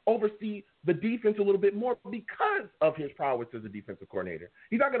know, oversee the defense a little bit more because of his prowess as a defensive coordinator.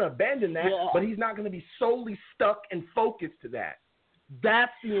 He's not going to abandon that, but he's not going to be solely stuck and focused to that.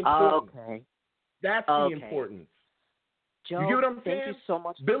 That's the importance. That's the importance. Joe, you get what I'm saying? Thank you so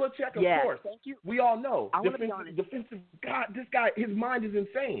much. Belichick, of course. Thank you. We all know. Defensive God, this guy, his mind is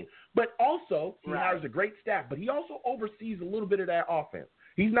insane. But also, he hires a great staff, but he also oversees a little bit of that offense.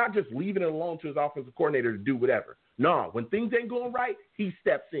 He's not just leaving it alone to his offensive coordinator to do whatever. No, when things ain't going right, he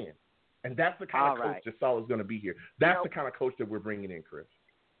steps in. And that's the kind of coach that Saleh's going to be here. That's the kind of coach that we're bringing in, Chris.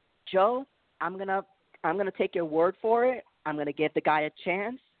 Joe, I'm gonna take your word for it. I'm gonna give the guy a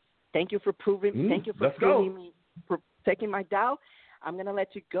chance. Thank you for proving. Thank you for proving me, for taking my doubt. I'm gonna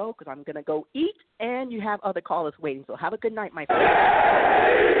let you go because I'm gonna go eat, and you have other callers waiting. So have a good night, my friend. All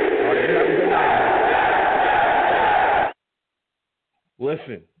right, you have a good night.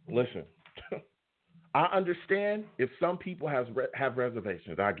 Listen. I understand if some people have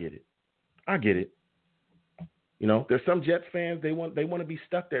reservations. I get it. You know, there's some Jets fans. They want to be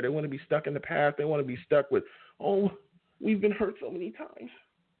stuck there. They want to be stuck in the past. They want to be stuck with, we've been hurt so many times.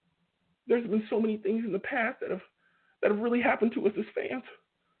 There's been so many things in the past that have really happened to us as fans.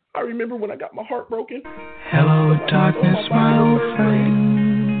 I remember when I got my heart broken. Hello, darkness, my old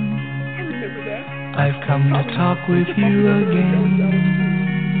friend. I remember that. I've come to talk with you again.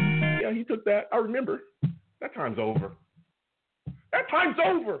 Yeah, he took that. I remember. That time's over.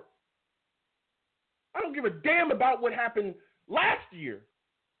 I don't give a damn about what happened last year.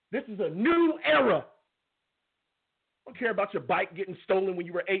 This is a new era. I don't care about your bike getting stolen when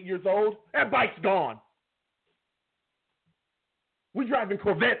you were 8 years old. That bike's gone. We're driving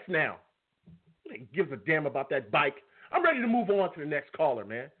Corvettes now. Nobody gives a damn about that bike. I'm ready to move on to the next caller,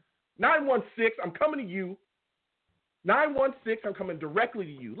 man. 916, I'm coming to you. 916, I'm coming directly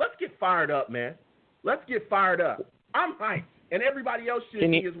to you. Let's get fired up, man. Let's get fired up. I'm hyped, and everybody else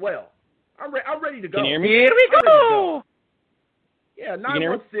should be as well. I'm ready to go. Can you hear me? Here we go. Yeah,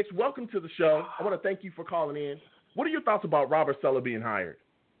 916, welcome to the show. I want to thank you for calling in. What are your thoughts about Robert Saleh being hired?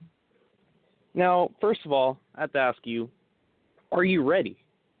 Now, first of all, I have to ask you, are you ready?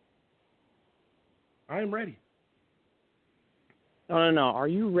 I am ready. No. Are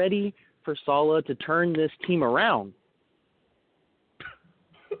you ready for Saleh to turn this team around?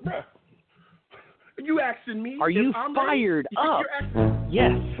 Bruh, are you asking me? Are you fired up?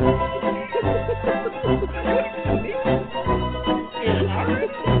 Yes.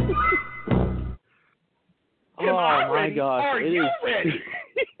 Oh my gosh! Are you ready?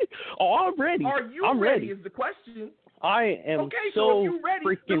 Oh, I'm ready. Are you I'm ready? Is the question. I am so ready,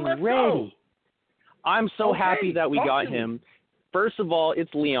 freaking ready. Go. I'm so happy that we got him. First of all,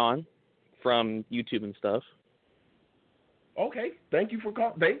 it's Leon from YouTube and stuff. Okay, thank you for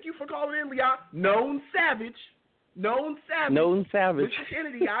calling in, Leon. Known savage. Mr.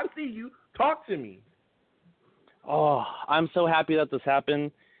 Kennedy, I see you. Talk to me. Oh, I'm so happy that this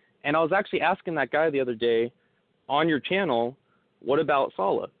happened. And I was actually asking that guy the other day on your channel, what about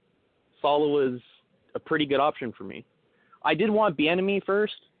Saleh? Saleh was a pretty good option for me. I did want Bieniemy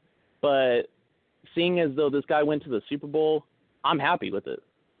first, but seeing as though this guy went to the Super Bowl, I'm happy with it.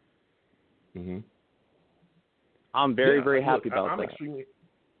 Mm-hmm. I'm very happy about that.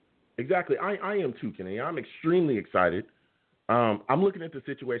 Exactly. I am too, Kenny. I'm extremely excited. I'm looking at the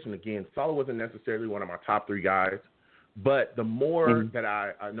situation again. Saleh wasn't necessarily one of my top 3 guys, but the more that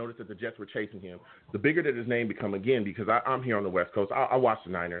I noticed that the Jets were chasing him, the bigger that his name become again, because I'm here on the West Coast. I watch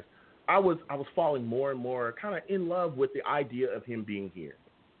the Niners. I was falling more and more kind of in love with the idea of him being here.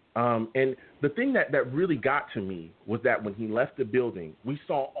 And the thing that really got to me was that when he left the building, we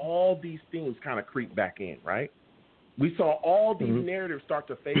saw all these things kind of creep back in, right? We saw all these narratives start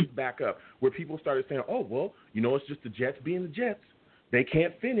to fade back up, where people started saying, oh, well, it's just the Jets being the Jets. They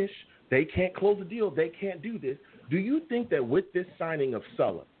can't finish. They can't close the deal. They can't do this. Do you think that with this signing of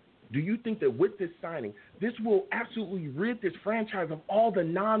Saleh, this will absolutely rid this franchise of all the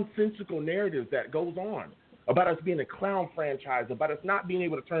nonsensical narratives that goes on about us being a clown franchise, about us not being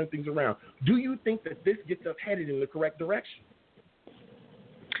able to turn things around? Do you think that this gets us headed in the correct direction?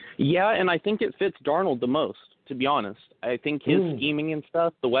 Yeah, and I think it fits Darnold the most, to be honest. I think his scheming and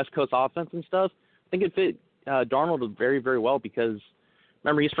stuff, the West Coast offense and stuff, I think it fit Darnold very, very well because,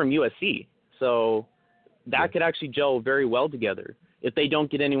 remember, he's from USC. So that could actually gel very well together if they don't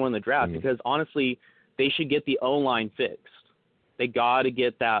get anyone in the draft because, honestly, they should get the O-line fixed. They got to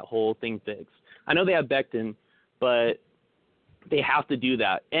get that whole thing fixed. I know they have Becton, but they have to do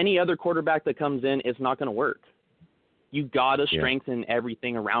that. Any other quarterback that comes in, it's not going to work. You got to strengthen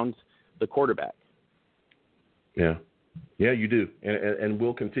everything around the quarterback. Yeah, you do, and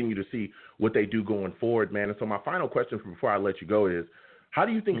we'll continue to see what they do going forward, man. And so my final question before I let you go is, how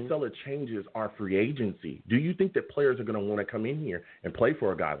do you think Saleh changes our free agency? Do you think that players are going to want to come in here and play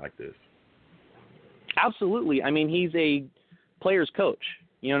for a guy like this? Absolutely. I mean, he's a player's coach.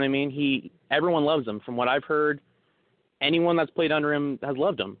 You know what I mean? Everyone loves him. From what I've heard, anyone that's played under him has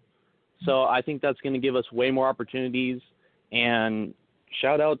loved him. So I think that's going to give us way more opportunities. And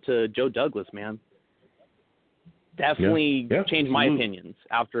shout out to Joe Douglas, man. Definitely changed my opinions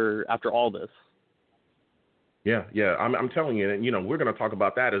after all this. Yeah. I'm telling you, and we're going to talk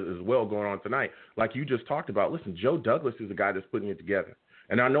about that as well going on tonight. Like you just talked about, listen, Joe Douglas is the guy that's putting it together.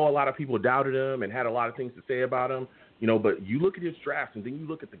 And I know a lot of people doubted him and had a lot of things to say about him, but you look at his draft and then you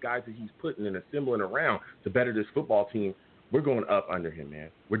look at the guys that he's putting and assembling around to better this football team. We're going up under him, man.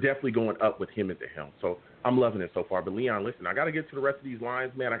 We're definitely going up with him at the helm. So I'm loving it so far. But, Leon, listen, I got to get to the rest of these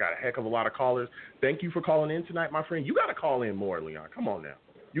lines, man. I got a heck of a lot of callers. Thank you for calling in tonight, my friend. You got to call in more, Leon. Come on now.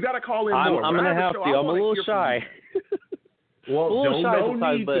 You got to call in more. I'm going to have to. I'm a little shy. Well, a little shy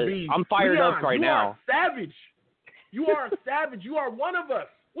sometimes, but I'm fired Leon, up right now. You are savage. You are a savage. You are one of us.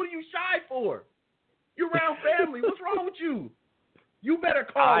 What are you shy for? You're around family. What's wrong with you? You better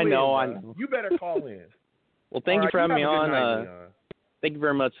call in. I know. You better call in. Well, thank you for having me on. Thank you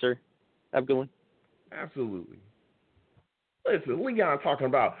very much, sir. Have a good one. Absolutely. Listen, Leon talking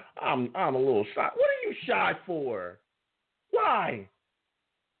about I'm a little shy. What are you shy for? Why?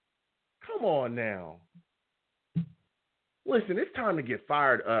 Come on now. Listen, it's time to get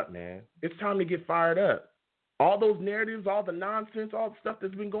fired up, man. It's time to get fired up. All those narratives, all the nonsense, all the stuff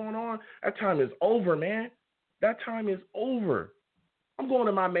that's been going on, that time is over, man. That time is over. I'm going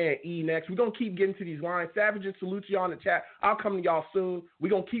to my man E next. We're going to keep getting to these lines. Savages, salute you on the chat. I'll come to y'all soon. We're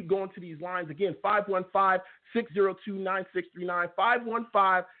going to keep going to these lines. Again,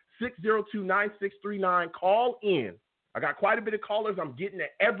 515-602-9639. 515-602-9639. Call in. I got quite a bit of callers. I'm getting to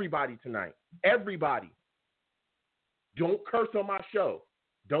everybody tonight. Everybody. Don't curse on my show.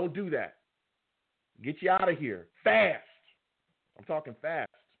 Don't do that. Get you out of here. Fast. I'm talking fast.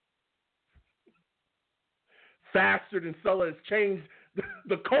 Faster than Saleh has changed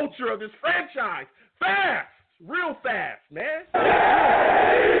the culture of this franchise. Fast. Real fast, man.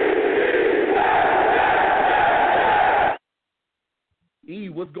 E,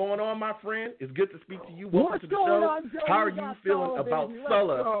 what's going on, my friend? It's good to speak to you. Welcome to the show. On, Joe? How are you feeling about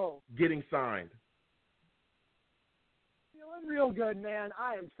Saleh getting signed? Feeling real good, man.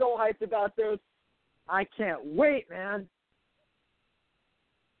 I am so hyped about this. I can't wait, man.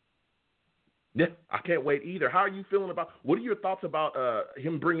 Yeah, I can't wait either. How are you feeling about? What are your thoughts about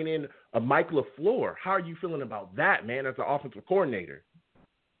him bringing in Mike LaFleur? How are you feeling about that, man, as an offensive coordinator?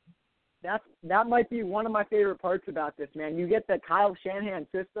 That might be one of my favorite parts about this, man. You get the Kyle Shanahan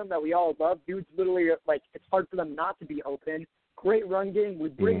system that we all love. Dudes literally, like, it's hard for them not to be open. Great run game. We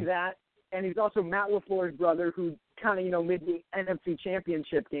bring that. And he's also Matt LaFleur's brother, who kind of, made the NFC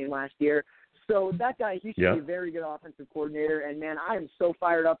Championship game last year. So that guy, he should be a very good offensive coordinator. And, man, I am so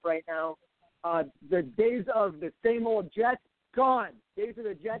fired up right now. The days of the same old Jets, gone. Days of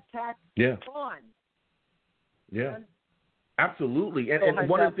the Jets tax, gone. Yeah. Man. Absolutely. And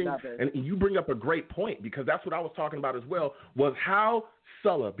one of the things, and you bring up a great point, because that's what I was talking about as well, was how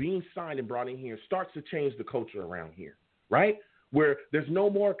Saleh being signed and brought in here starts to change the culture around here, right? Where there's no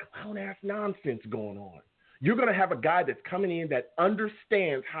more clown-ass nonsense going on. You're going to have a guy that's coming in that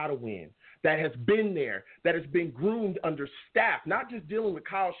understands how to win, that has been there, that has been groomed under staff, not just dealing with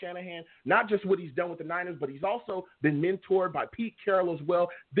Kyle Shanahan, not just what he's done with the Niners, but he's also been mentored by Pete Carroll as well.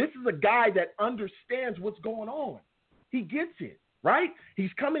 This is a guy that understands what's going on. He gets it, right?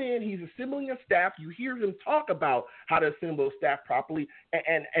 He's coming in, he's assembling a staff. You hear him talk about how to assemble a staff properly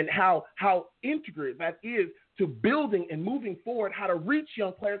and how integral that is to building and moving forward, how to reach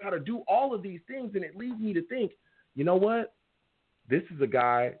young players, how to do all of these things. And it leads me to think, you know what? This is a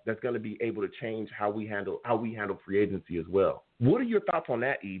guy that's going to be able to change how we handle free agency as well. What are your thoughts on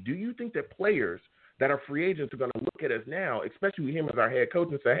that, E? Do you think that players that are free agents are going to look at us now, especially with him as our head coach,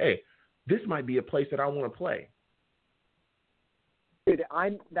 and say, hey, this might be a place that I want to play? Dude,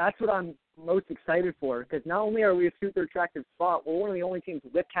 that's what I'm most excited for, because not only are we a super attractive spot, we're one of the only teams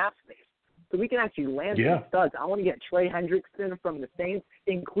with cap space. So we can actually land some studs. I want to get Trey Hendrickson from the Saints,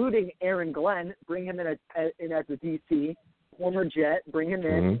 including Aaron Glenn, bring him in as a DC, former Jet, bring him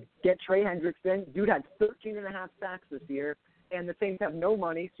in, get Trey Hendrickson. Dude had 13.5 sacks this year, and the Saints have no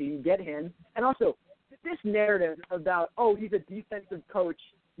money, so you can get him. And also, this narrative about, he's a defensive coach,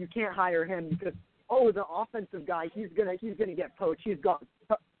 you can't hire him because – the offensive guy, he's gonna get poached. He's gone.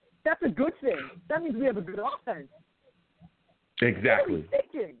 That's a good thing. That means we have a good offense. Exactly. What are you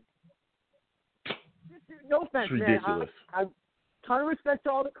thinking? No offense, it's ridiculous. Man. I ton of respect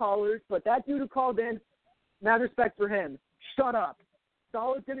to all the callers, but that dude who called in, mad respect for him. Shut up.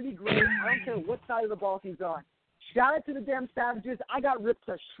 Saleh's gonna be great. I don't care what side of the ball he's on. Shout out to the damn Savages. I got ripped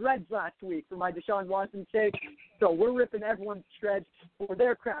to shreds last week for my Deshaun Watson take, so we're ripping everyone's shreds for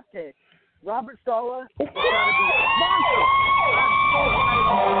their crap take. Robert Saleh is going to be a monster. I'm so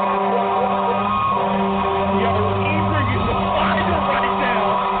Yo, he's bringing the fire right now.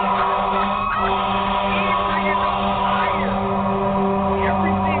 He's bringing the fire.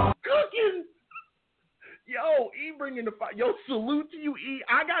 Everything's cooking. Yo, E bringing the fire. Yo, salute to you, E.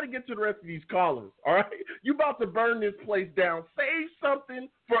 I got to get to the rest of these callers, all right? You about to burn this place down. Save something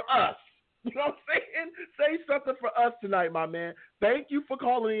for us. You know what I'm saying? Say something for us tonight, my man. Thank you for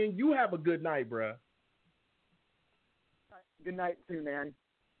calling in. You have a good night, bruh. Good night, too, man.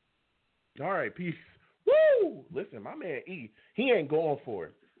 All right, peace. Woo! Listen, my man E, he ain't going for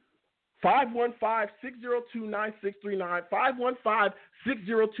it. 515-602-9639.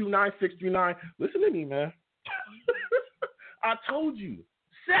 515-602-9639. Listen to me, man. I told you.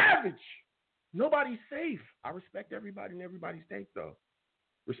 Savage. Nobody's safe. I respect everybody and everybody's safe, though.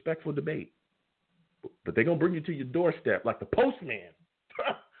 Respectful debate. But they're going to bring you to your doorstep like the postman.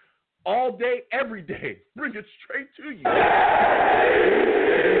 All day, every day. Bring it straight to you.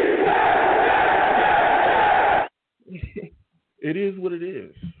 It is what it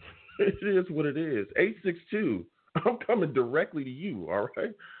is. It is what it is. 862. I'm coming directly to you, all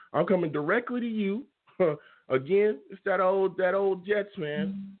right? I'm coming directly to you. Again, it's that old Jets,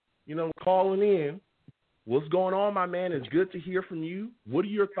 man. You know, calling in. What's going on, my man? It's good to hear from you. What are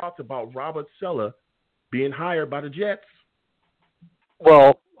your thoughts about Robert Saleh being hired by the Jets?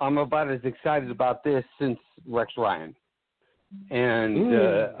 Well, I'm about as excited about this since Rex Ryan. And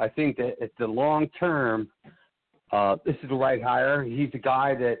I think that at the long term, this is the right hire. He's a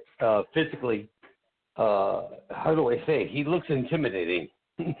guy that physically how do I say? He looks intimidating.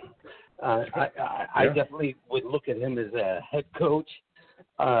 I definitely would look at him as a head coach.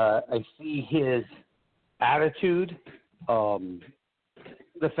 I see his attitude,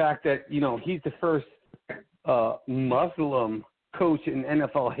 the fact that he's the first Muslim coach in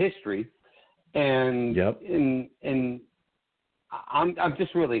NFL history, and I'm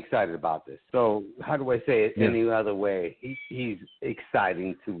just really excited about this. So how do I say it any other way? He's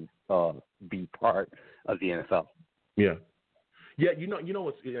exciting to be part of the NFL. Yeah. Yeah, you know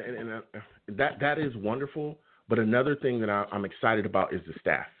what's and that is wonderful. But another thing that I'm excited about is the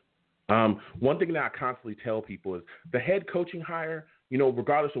staff. One thing that I constantly tell people is the head coaching hire.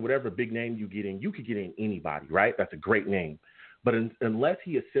 Regardless of whatever big name you get in, you could get in anybody, right? That's a great name. But unless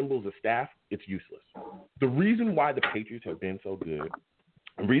he assembles a staff, it's useless. The reason why the Patriots have been so good,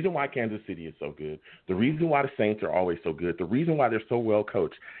 the reason why Kansas City is so good, the reason why the Saints are always so good, the reason why they're so well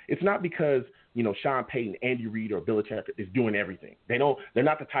coached, it's not because Sean Payton, Andy Reid, or Belichick is doing everything. They're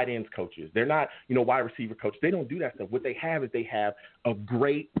not the tight ends coaches. They're not wide receiver coaches. They don't do that stuff. What they have is they have a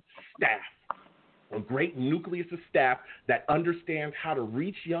great staff, a great nucleus of staff that understands how to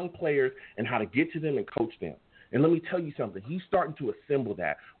reach young players and how to get to them and coach them. And let me tell you something. He's starting to assemble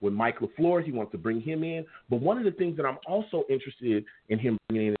that. With Mike LaFleur, he wants to bring him in. But one of the things that I'm also interested in him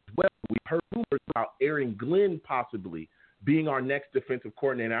bringing in as well, we've heard rumors about Aaron Glenn possibly being our next defensive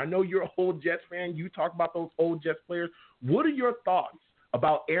coordinator. I know you're a whole Jets fan. You talk about those old Jets players. What are your thoughts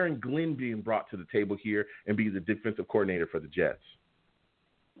about Aaron Glenn being brought to the table here and be the defensive coordinator for the Jets?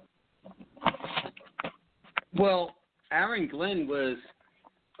 Well, Aaron Glenn was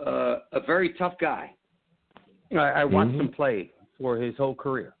a very tough guy. I watched him play for his whole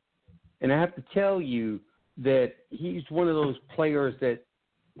career. And I have to tell you that he's one of those players that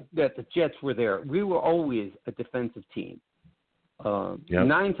the Jets were there. We were always a defensive team.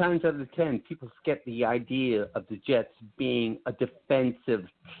 9 times out of 10, people forget the idea of the Jets being a defensive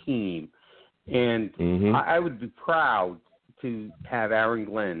team. And I would be proud to have Aaron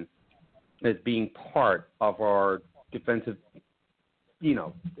Glenn as being part of our defensive,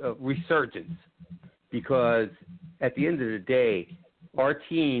 resurgence. Because at the end of the day, our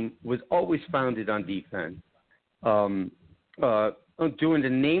team was always founded on defense. During the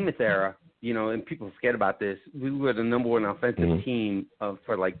Namath era, and people forget about this, we were the number one offensive team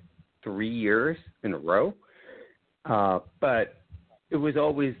for like 3 years in a row. But it was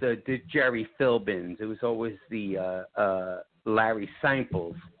always the Jerry Philbins. It was always the Larry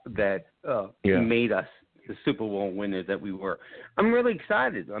Samples that made us the Super Bowl winner that we were. I'm really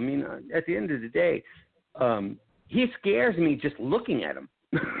excited. I mean, at the end of the day, he scares me just looking at him.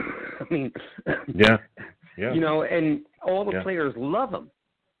 I mean, and all the players love him.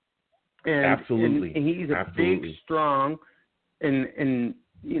 And, Absolutely. And he's a big, strong, and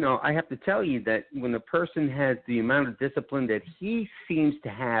I have to tell you that when a person has the amount of discipline that he seems to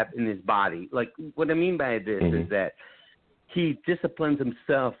have in his body, like what I mean by this is that he disciplines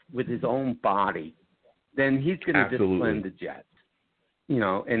himself with his own body, then he's going to discipline the Jets.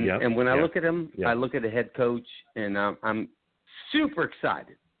 And when I look at him, I look at the head coach, and I'm super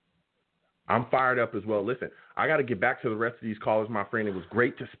excited. I'm fired up as well. Listen, I got to get back to the rest of these callers, my friend. It was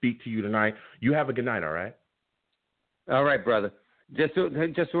great to speak to you tonight. You have a good night, all right? All right, brother. Just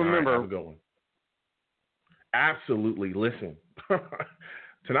remember. All right, have a good one. Absolutely. Listen,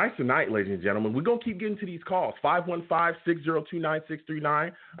 tonight's the night, ladies and gentlemen. We're going to keep getting to these calls.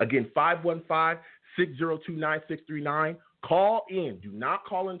 515-602-9639. Again, 515-602-9639. Call in. Do not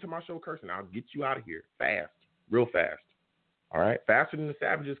call into my show cursing. I'll get you out of here fast, real fast. All right? Faster than the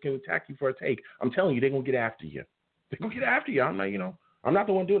savages can attack you for a take. I'm telling you, they're going to get after you. They're going to get after you. I'm not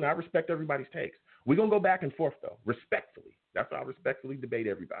the one doing it. I respect everybody's takes. We're going to go back and forth, though, respectfully. That's how I respectfully debate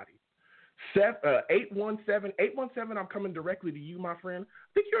everybody. 817, I'm coming directly to you, my friend.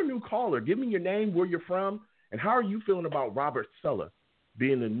 I think you're a new caller. Give me your name, where you're from, and how are you feeling about Robert Saleh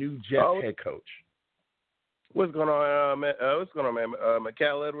being the new Jets head coach? What's going on, man?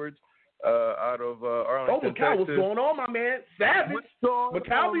 Mikal Edwards out of Arlington, Mikal, Texas. what's going on, my man? Savage.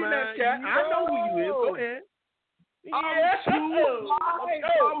 Mikal be in that chat. I know who you is. Go ahead. I'm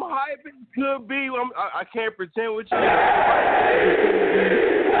hype as could be. I can't pretend with you.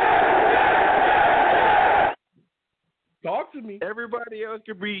 Talk to me. Everybody else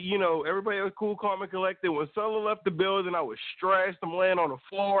could be, everybody else cool, calm, and collected. When Saleh left the building, I was stressed. I'm laying on the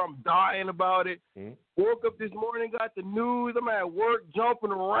floor. I'm dying about it. Woke up this morning, got the news. I'm at work,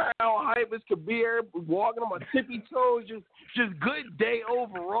 jumping around, hype as could be, walking on my tippy toes. Just good day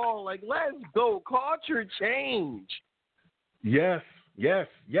overall. Like, let's go. Culture change. Yes.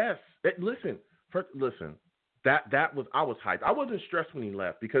 Listen. that was, I was hyped. I wasn't stressed when he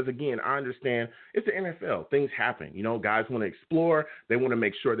left because, again, I understand it's the NFL. Things happen. You know, guys want to explore. They want to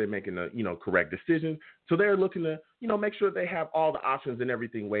make sure they're making the, you know, correct decisions. So they're looking to, you know, make sure they have all the options and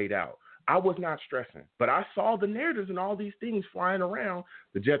everything weighed out. I was not stressing, but I saw the narratives and all these things flying around.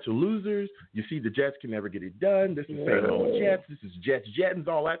 The Jets are losers. You see, the Jets can never get it done. This is same old Jets. This is Jets,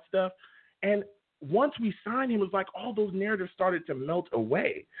 all that stuff. And once we signed him, it was like all those narratives started to melt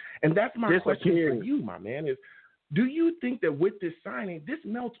away. And that's my question for you, my man, is do you think that with this signing, this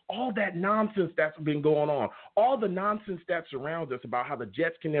melts all that nonsense that's been going on, all the nonsense that surrounds us about how the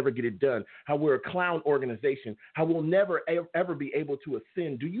Jets can never get it done, how we're a clown organization, how we'll never, ever be able to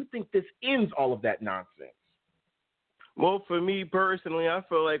ascend? Do you think this ends all of that nonsense? Well, for me personally, I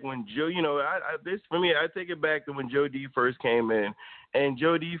feel like when Joe, you know, I take it back to when Joe D first came in, and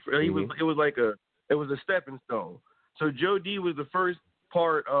Joe D, it was a stepping stone. So Joe D was the first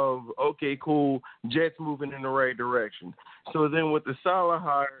part of, okay, cool, Jets moving in the right direction. So then with the Saleh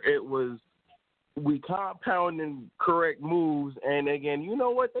hire, it was we compounding correct moves, and again, you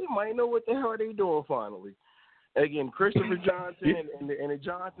know what, they might know what the hell they doing finally. Again, Christopher Johnson and the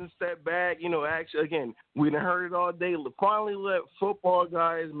Johnson step back. You know, actually, again, we done heard it all day. Finally let football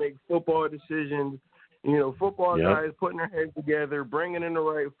guys make football decisions. You know, football guys putting their heads together, bringing in the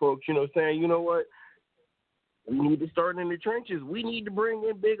right folks, you know, saying, you know what, we need to start in the trenches. We need to bring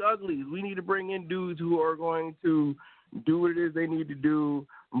in big uglies. We need to bring in dudes who are going to do what it is they need to do,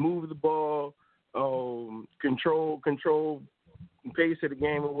 move the ball, control pace of the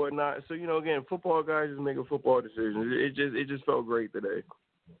game and whatnot. So, you know, again, football guys just making football decisions. It just felt great today.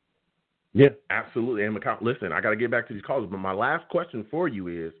 Yeah, absolutely. And listen, I got to get back to these calls, but my last question for you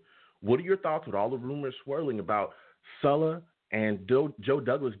is, what are your thoughts with all the rumors swirling about Saleh and Joe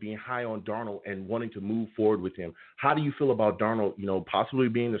Douglas being high on Darnold and wanting to move forward with him? How do you feel about Darnold, you know, possibly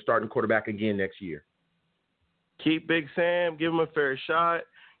being the starting quarterback again next year? Keep Big Sam, give him a fair shot.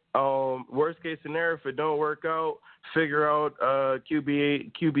 Worst case scenario, if it don't work out, figure out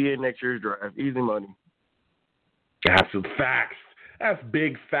QB in next year's draft. Easy money. Absolute facts. That's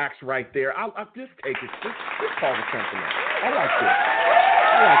big facts right there. I'll just take it. Just call it something else. I like this.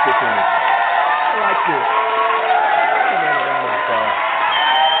 I like this energy. I like this.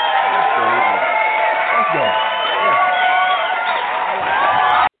 Let's go. Yeah.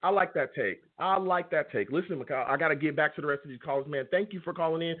 I like that take. I like that take. Listen, Mikal, I got to get back to the rest of these calls, man. Thank you for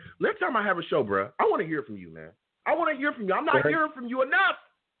calling in. Next time I have a show, bro, I want to hear from you, man. I want to hear from you. I'm not hearing from you enough.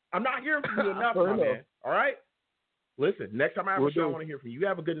 I'm not hearing from you enough, my man. All right? Listen, next time I have a show, I want to hear from you. You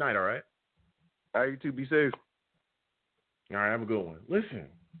have a good night, all right? All right, you too. Be safe. All right, have a good one. Listen,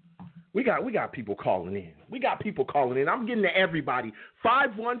 we got people calling in. We got people calling in. I'm getting to everybody.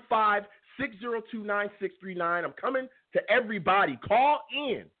 515-602-9639. I'm coming to everybody. Call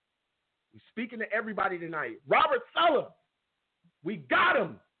in. We're speaking to everybody tonight. Robert Saleh, we got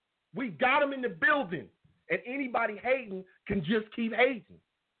him. We got him in the building. And anybody hating can just keep hating.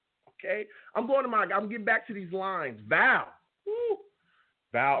 Okay? I'm getting back to these lines. Val. Woo.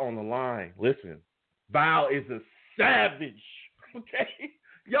 Val on the line. Listen, Val is a savage. Okay?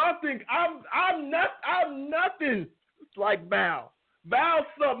 Y'all think I'm nothing like Val. Val's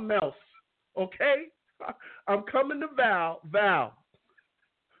something else. Okay? I'm coming to Val. Val,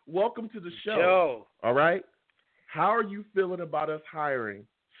 welcome to the show. Joe. All right? How are you feeling about us hiring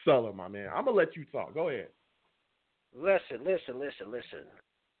Saleh, my man? I'm going to let you talk. Go ahead. Listen.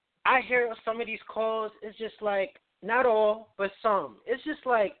 I hear some of these calls, it's just like, not all, but some. It's just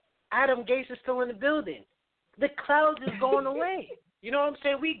like Adam Gase is still in the building. The clouds is going away. You know what I'm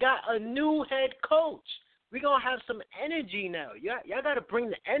saying? We got a new head coach. We're going to have some energy now. Y'all got to bring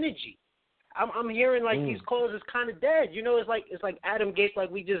the energy. I'm hearing like these calls is kind of dead. You know, it's like Adam Gase, like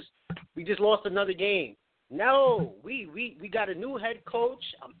we just lost another game. No, we got a new head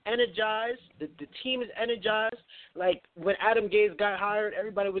coach. I'm energized. The team is energized. Like when Adam Gase got hired,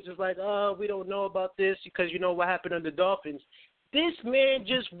 everybody was just like, oh, we don't know about this because you know what happened on the Dolphins. This man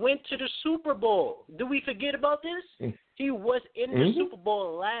just went to the Super Bowl. Do we forget about this? He was in the Super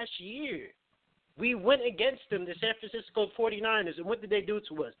Bowl last year. We went against them, the San Francisco 49ers, and what did they do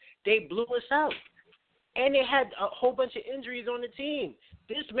to us? They blew us out. And they had a whole bunch of injuries on the team.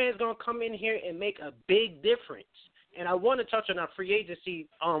 This man's going to come in here and make a big difference. And I want to touch on our free agency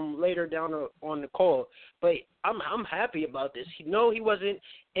later down on the call. But I'm happy about this. No, he wasn't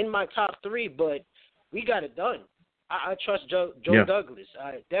in my top three, but we got it done. I trust Joe Douglas.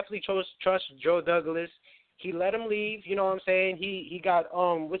 I definitely trust Joe Douglas. He let him leave. You know what I'm saying? He got,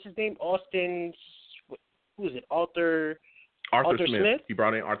 what's his name? Austin, who is it? Arthur Smith. He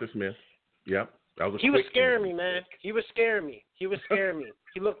brought in Arthur Smith. Yep. He was scaring me, man. He was scaring me. He was scaring me.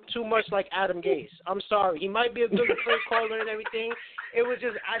 He looked too much like Adam Gase. I'm sorry. He might be a good play caller and everything. It was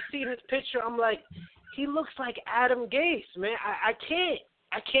just, I seen his picture. I'm like, he looks like Adam Gase, man. I can't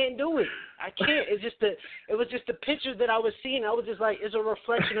do it. I can't. It was just the picture that I was seeing. I was just like, it's a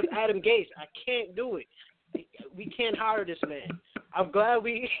reflection of Adam Gase. I can't do it. We can't hire this man. I'm glad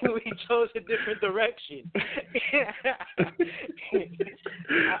we chose a different direction. I couldn't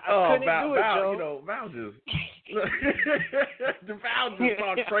do it, Joe. You know, Val just Val just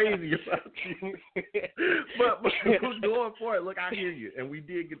talk crazy about you. But going forward, look, I hear you, and we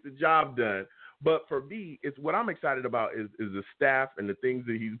did get the job done. But for me, it's what I'm excited about is the staff and the things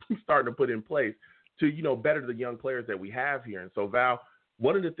that he's starting to put in place to, you know, better the young players that we have here. And so, Val,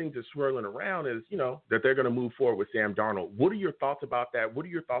 one of the things that's swirling around is, you know, that they're going to move forward with Sam Darnold. What are your thoughts about that? What are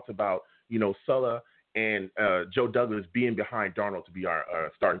your thoughts about, you know, Saleh and Joe Douglas being behind Darnold to be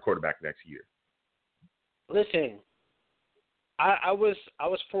our starting quarterback next year? Listen, I was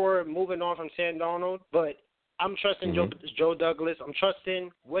for moving on from Sam Darnold, but I'm trusting Joe Douglas. I'm trusting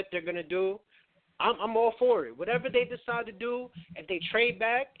what they're going to do. I'm all for it. Whatever they decide to do, if they trade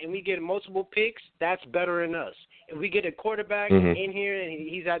back and we get multiple picks, that's better than us. If we get a quarterback in here and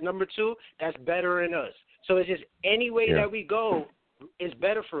he's at number 2, that's better than us. So it's just any way that we go is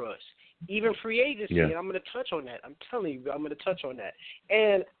better for us. Even free agency, and I'm going to touch on that. I'm telling you, I'm going to touch on that.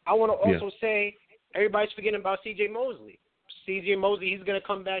 And I want to also say everybody's forgetting about C.J. Mosley. C.J. Mosley, he's going to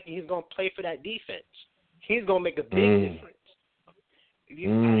come back and he's going to play for that defense. He's going to make a big difference.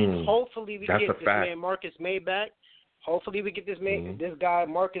 Hopefully we get this man Marcus May back. Hopefully we get this guy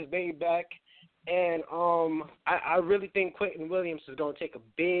Marcus May back. And I really think Quentin Williams is going to take a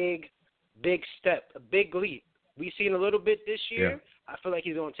big step, a big leap. We've seen a little bit this year. I feel like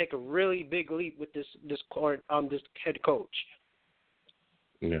he's going to take a really big leap with this head coach.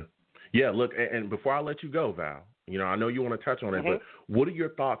 Yeah. Look, and before I let you go, Val, you know, I know you want to touch on it, but what are your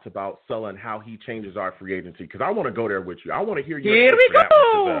thoughts about Saleh and how he changes our free agency? Because I want to go there with you. I want to hear your Here we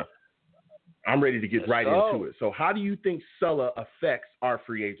go. I'm ready to get into it. So how do you think Saleh affects our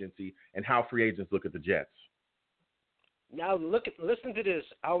free agency and how free agents look at the Jets? Now listen to this.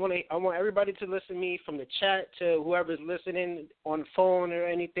 I want everybody to listen to me, from the chat to whoever's listening on the phone or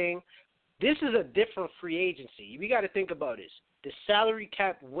anything. This is a different free agency. We got to think about this. The salary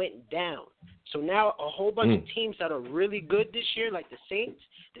cap went down. So now a whole bunch of teams that are really good this year, like the Saints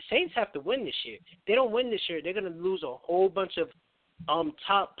have to win this year. If they don't win this year, they're going to lose a whole bunch of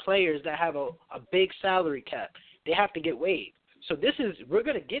top players that have a big salary cap. They have to get waived. So we're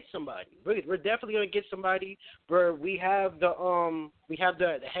going to get somebody. We're definitely going to get somebody where we have the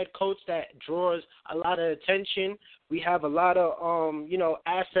head coach that draws a lot of attention. We have a lot of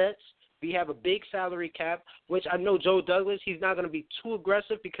assets. We have a big salary cap, which I know Joe Douglas, he's not going to be too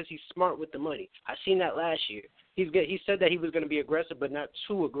aggressive because he's smart with the money. I seen that last year. He said that he was going to be aggressive, but not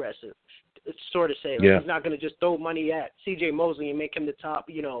too aggressive. It's sort of say he's not going to just throw money at C.J. Mosley and make him the top,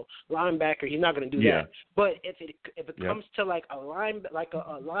 linebacker. He's not going to do that. But if it comes to like a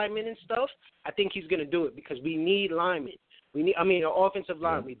lineman and stuff, I think he's going to do it because we need linemen. An offensive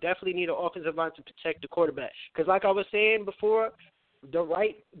line. We definitely need an offensive line to protect the quarterback. Because like I was saying before, the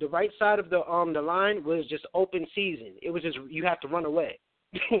right side of the line was just open season. It was just you have to run away.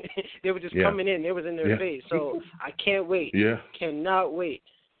 They were just coming in. They was in their face. So I can't wait. Cannot wait.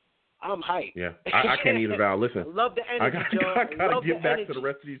 I'm hyped. Yeah, I can't either, Val. Listen, love the energy, I got to get back to the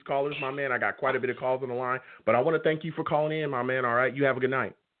rest of these callers, my man. I got quite a bit of calls on the line, but I want to thank you for calling in, my man. All right, you have a good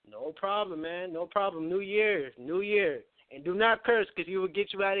night. No problem, man. No problem. New year. And do not curse because he will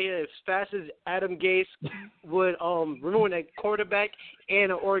get you out of here as fast as Adam Gase would ruin a quarterback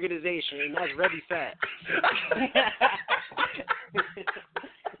and an organization, and that's really fast.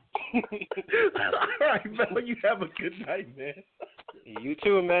 All right, Val, you have a good night, man. You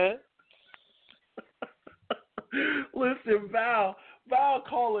too, man. Listen, Val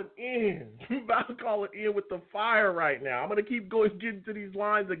calling in. Val calling in with the fire right now. I'm going to keep getting to these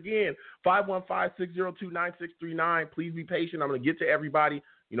lines again. 515-602-9639. Please be patient. I'm going to get to everybody.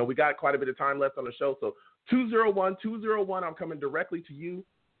 We got quite a bit of time left on the show. So 201-201, I'm coming directly to you.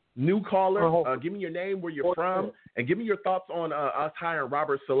 New caller, give me your name, where you're from, and give me your thoughts on us hiring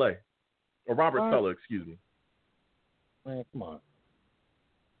Robert Saleh. Or Robert Saleh, excuse me. Man, come on.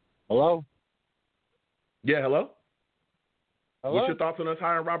 Hello? Yeah, hello? Hello? What's your thoughts on us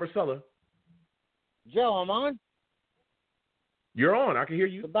hiring Robert Saleh? Joe, I'm on? You're on. I can hear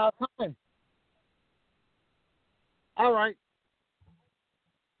you. It's about time. All right.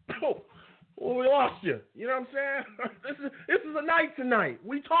 Oh, well, we lost you. You know what I'm saying? This is a night tonight.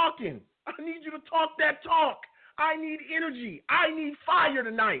 We talking. I need you to talk that talk. I need energy. I need fire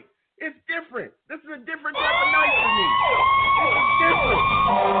tonight. It's different. This is a different type of night for me. It's different.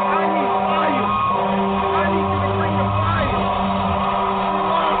 I need fire. I need you to bring the fire.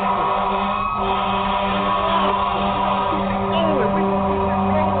 We're going to keep it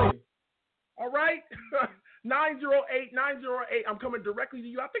going. All right? 908-908. I'm coming directly to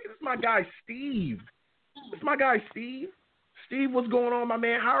you. I think it's my guy, Steve. It's my guy, Steve. Steve, what's going on, my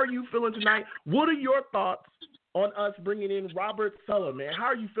man? How are you feeling tonight? What are your thoughts on us bringing in Robert Saleh, man? How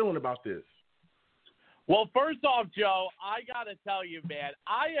are you feeling about this? Well, first off, Joe, I got to tell you, man,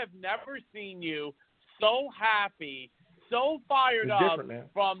 I have never seen you so happy, so fired up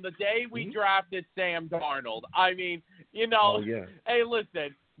from the day we drafted Sam Darnold. I mean, you know, hey,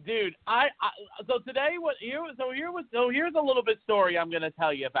 listen, dude, so today here's a little bit story I'm going to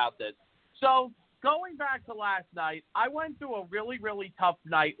tell you about this. So going back to last night, I went through a really, really tough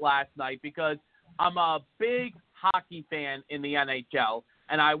night last night because I'm a big hockey fan in the NHL,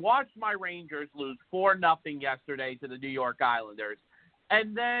 and I watched my Rangers lose 4-0 yesterday to the New York Islanders.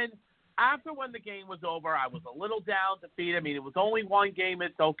 And then after when the game was over, I was a little down, defeated. I mean, it was only one game.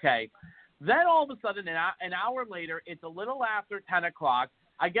 It's okay. Then all of a sudden, an hour later, it's a little after 10 o'clock.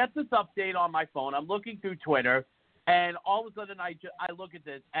 I get this update on my phone. I'm looking through Twitter, and all of a sudden I look at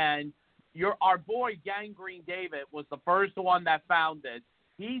this, and our boy Gangrene David was the first one that found this.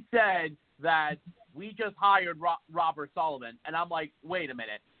 He said that we just hired Robert Sullivan, and I'm like, wait a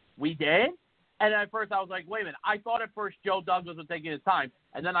minute, we did? And at first I was like, wait a minute, I thought at first Joe Douglas was taking his time,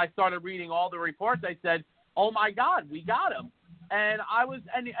 and then I started reading all the reports. I said, oh my God, we got him. And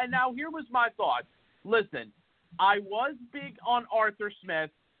and now here was my thought. Listen, I was big on Arthur Smith,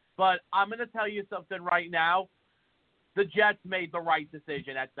 but I'm going to tell you something right now. The Jets made the right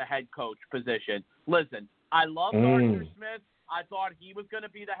decision at the head coach position. Listen, I loved Arthur Smith. I thought he was going to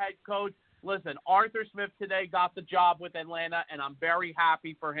be the head coach. Listen, Arthur Smith today got the job with Atlanta, and I'm very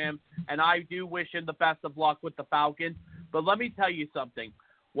happy for him, and I do wish him the best of luck with the Falcons. But let me tell you something.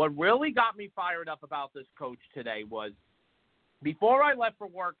 What really got me fired up about this coach today was before I left for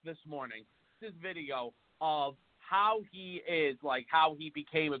work this morning, this video of how he is, like how he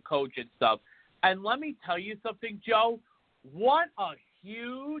became a coach and stuff. And let me tell you something, Joe, what a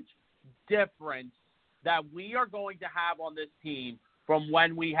huge difference that we are going to have on this team from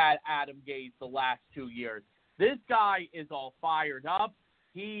when we had Adam Gase the last 2 years. This guy is all fired up.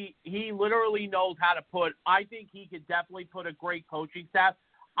 He literally knows how to I think he could definitely put a great coaching staff.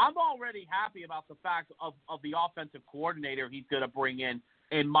 I'm already happy about the fact of the offensive coordinator he's going to bring in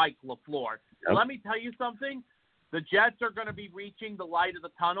Mike LaFleur. Yep. Let me tell you something. The Jets are going to be reaching the light of the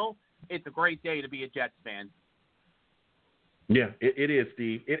tunnel. It's a great day to be a Jets fan. Yeah, it is,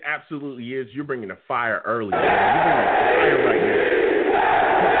 Steve. It absolutely is. You're bringing the fire early, man. You're bringing the fire right now.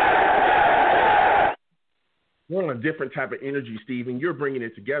 We're on a different type of energy, Steve, and you're bringing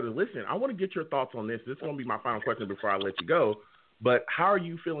it together. Listen, I want to get your thoughts on this. This is going to be my final question before I let you go. But how are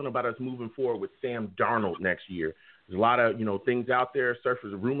you feeling about us moving forward with Sam Darnold next year? There's a lot of things out there,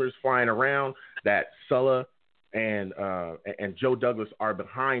 surface rumors flying around that Saleh and Joe Douglas are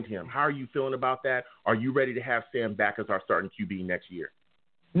behind him. How are you feeling about that? Are you ready to have Sam back as our starting QB next year?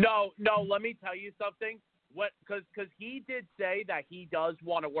 No. Let me tell you something. Because he did say that he does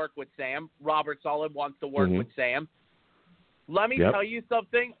want to work with Sam. Robert Saleh wants to work with Sam. Let me tell you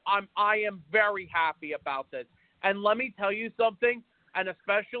something. I am very happy about this. And let me tell you something. And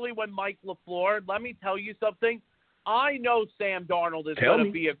especially when Mike LaFleur, let me tell you something. I know Sam Darnold is going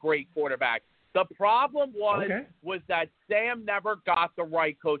to be a great quarterback. The problem was that Sam never got the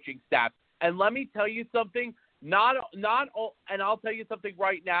right coaching staff. And let me tell you something, and I'll tell you something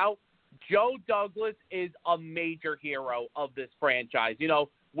right now, Joe Douglas is a major hero of this franchise.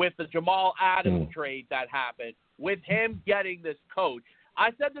 With the Jamal Adams trade that happened, with him getting this coach.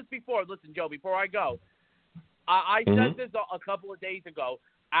 I said this before. Listen, Joe, before I go, I said this a couple of days ago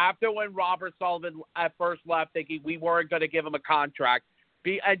after when Robert Sullivan at first left thinking we weren't going to give him a contract.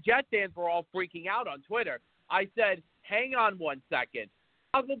 And Jet fans were all freaking out on Twitter. I said, hang on 1 second.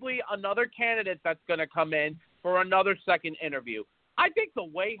 Probably another candidate that's going to come in for another second interview. I think the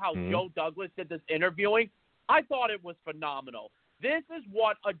way how Joe Douglas did this interviewing, I thought it was phenomenal. This is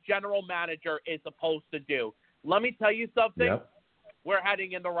what a general manager is supposed to do. Let me tell you something. Yep. We're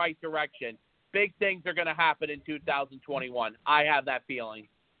heading in the right direction. Big things are going to happen in 2021. I have that feeling.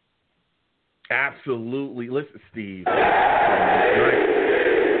 Absolutely. Listen, Steve.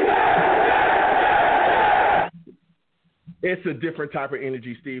 It's a different type of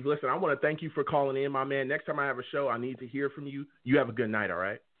energy, Steve. Listen, I want to thank you for calling in, my man. Next time I have a show, I need to hear from you. You have a good night, all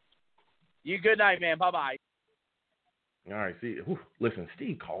right? You good night, man. Bye-bye. All right, see. Listen,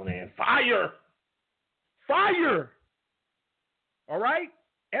 Steve calling in. Fire! Fire! All right?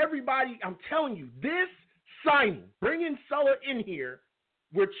 Everybody, I'm telling you, this signing, bringing Saleh in here,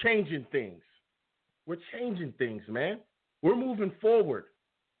 we're changing things. We're changing things, man. We're moving forward.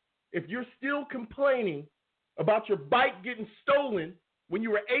 If you're still complaining about your bike getting stolen when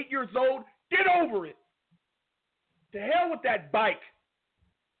you were 8 years old, get over it. To hell with that bike.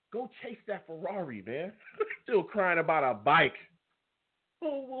 Go chase that Ferrari, man. Still crying about a bike.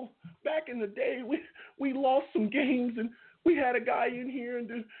 Oh, well, back in the day, we lost some games, and we had a guy in here, and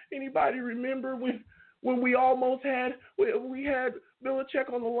does anybody remember when we almost had, we had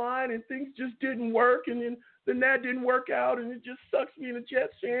Belichick on the line, and things just didn't work, and then that didn't work out, and it just sucks being a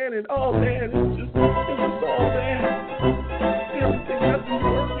Jets fan, and oh, man, it's just all bad. Everything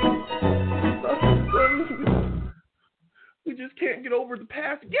nothing's working. We just can't get over the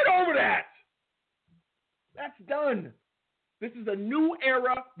past. Get over that. That's done. This is a new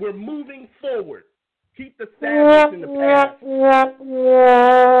era. We're moving forward. Keep the sadness in the past.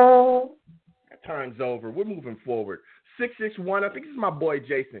 That time's over. We're moving forward. 661. I think this is my boy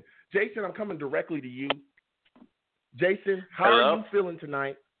Jason. Jason, I'm coming directly to you. Jason, how are you feeling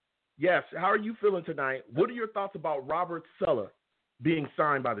tonight? Yes, how are you feeling tonight? What are your thoughts about Robert Saleh being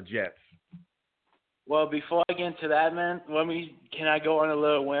signed by the Jets? Well, before I get into that, man, can I go on a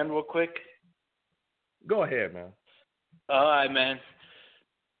little win real quick? Go ahead, man. All right, man.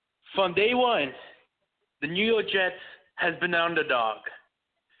 From day one, the New York Jets has been an underdog.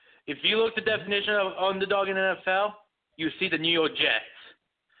 If you look at the definition of underdog in the NFL, you see the New York Jets.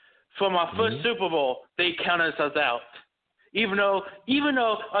 From our first Super Bowl, they counted us out. Even though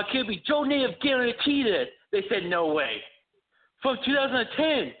our QB Joe Namath guaranteed it, they said no way. From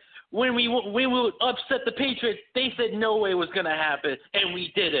 2010, when we would upset the Patriots, they said no way it was going to happen, and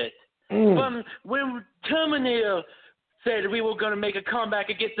we did it. From when Terminator said we were going to make a comeback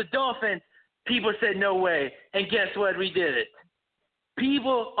against the Dolphins, people said no way, and guess what? We did it.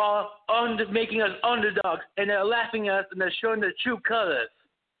 People are making us underdogs, and they're laughing at us, and they're showing their true colors.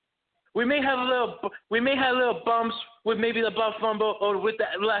 We may have little bumps with maybe the bump fumble or with the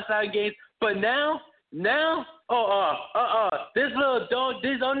last 9 games, but now, this little dog,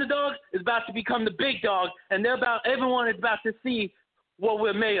 this underdog is about to become the big dog, and everyone is about to see what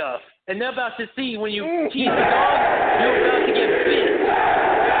we're made of, and they're about to see when you tease the dog, you're about to get bit.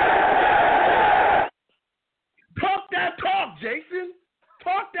 Talk that talk, Jason.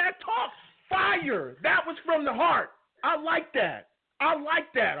 Talk that talk. Fire. That was from the heart. I like that. All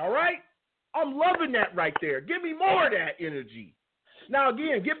right? I'm loving that right there. Give me more of that energy. Now,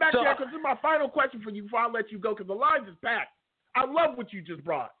 again, get back to that, because this is my final question for you before I let you go, because the lines is packed. I love what you just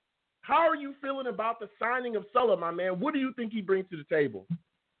brought. How are you feeling about the signing of Saleh, my man? What do you think he brings to the table?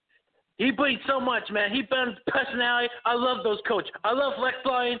 He brings so much, man. He brings personality. I love those coaches. I love Lex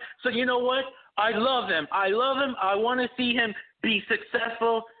Lyon. So you know what? I love him. I want to see him be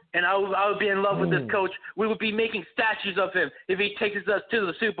successful, and I would be in love with this coach. We would be making statues of him if he takes us to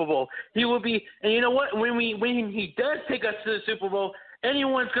the Super Bowl. He will be, and you know what? When he does take us to the Super Bowl,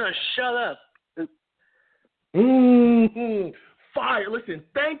 anyone's gonna shut up. Fire! Listen,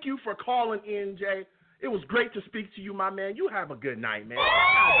 thank you for calling in, Jay. It was great to speak to you, my man. You have a good night, man.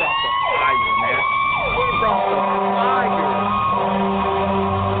 I brought the fire, man. We brought the fire.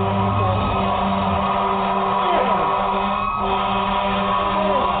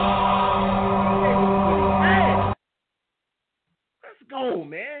 Go,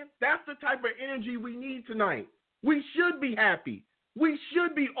 man. That's the type of energy we need tonight. We should be happy. We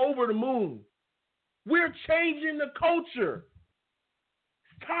should be over the moon. We're changing the culture.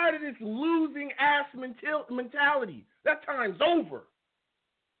 Tired of this losing ass mentality. That time's over.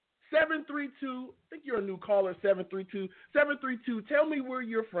 732, I think you're a new caller, 732. 732, tell me where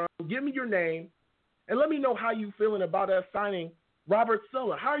you're from. Give me your name. And let me know how you feeling about us signing Robert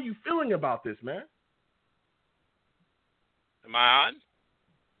Saleh. How are you feeling about this, man? Am I on?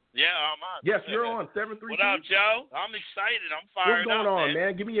 Yeah, I'm on. Yes, you're on. 732. What up, Joe? I'm excited. I'm fired up. What's going on,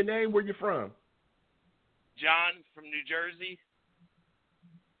 man? Give me your name. Where you from? John from New Jersey.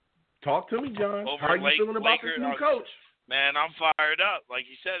 Talk to me, John. How are you feeling about this new coach? Man, I'm fired up. Like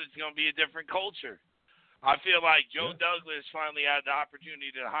you said, it's going to be a different culture. I feel like Joe Douglas finally had the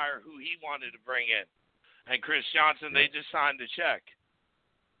opportunity to hire who he wanted to bring in. And Chris Johnson, they just signed the check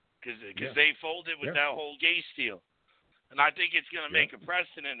because they folded with that whole Gase deal. And I think it's going to make a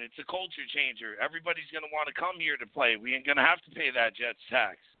precedent. It's a culture changer. Everybody's going to want to come here to play. We ain't going to have to pay that Jets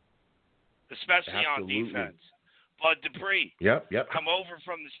tax, especially on defense. Bud Dupree, come over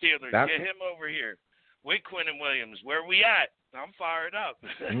from the Steelers. Get him over here. With Quentin Williams. Where we at? I'm fired up.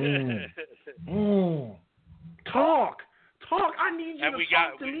 Talk. I need you to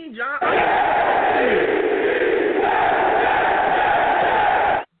talk to me, John.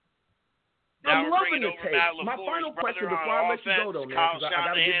 bringing over Matt LaFleur's My final question brother before I on let you go, offense, though, man, Kyle because I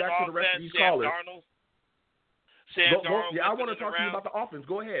got to get back to the rest of these Sam callers. Darnold. Sam Darnold. Yeah, I want to talk to you about the offense.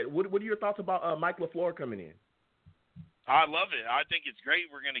 Go ahead. What are your thoughts about Mike LaFleur coming in? I love it. I think it's great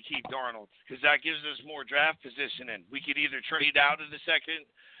we're going to keep Darnold because that gives us more draft positioning. We could either trade out of the second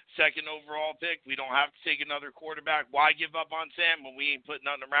overall pick. We don't have to take another quarterback. Why give up on Sam when we ain't put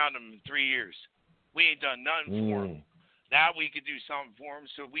nothing around him in 3 years? We ain't done nothing for him. Now we could do something for him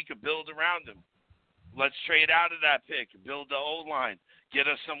so we could build around him. Let's trade out of that pick, build the O-line, get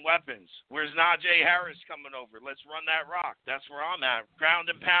us some weapons. Where's Najee Harris coming over? Let's run that rock. That's where I'm at.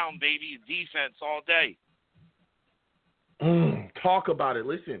 Ground and pound, baby. Defense all day. Talk about it.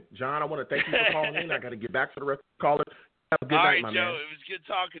 Listen, John, I want to thank you for calling in. I got to get back to the rest of the callers. Have a good night, my Joe, man. it was good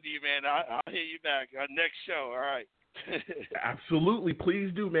talking to you, man. I'll hit you back on next show. All right. Absolutely.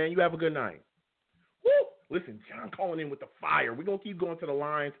 Please do, man. You have a good night. Woo! Listen, John calling in with the fire. We're going to keep going to the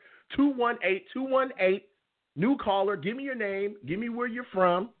lines. 218-218, new caller. Give me your name. Give me where you're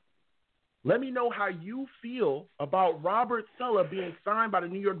from. Let me know how you feel about Robert Saleh being signed by the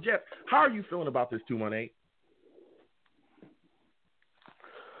New York Jets. How are you feeling about this, 218?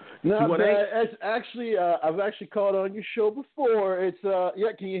 No, it's actually, I've actually called on your show before. It's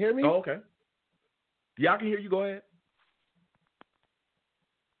yeah. Can you hear me? Oh, okay. Yeah, I can hear you. Go ahead.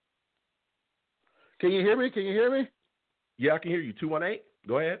 Can you hear me? Can you hear me? Yeah, I can hear you. 218.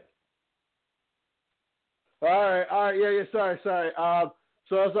 Go ahead. All right. Yeah. Sorry.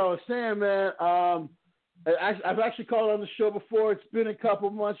 So as I was saying, man, I've actually called on the show before. It's been a couple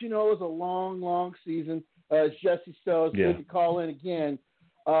months. You know, it was a long season. It's Jesse Stowe. It's good to call in again.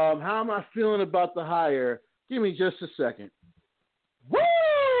 How am I feeling about the hire? Give me just a second.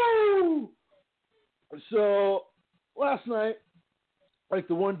 Woo! So last night, like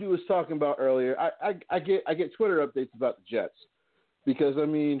the one dude was talking about earlier, I get Twitter updates about the Jets because I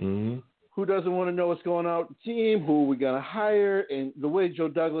mean, who doesn't want to know what's going on with the team? Who are we gonna hire? And the way Joe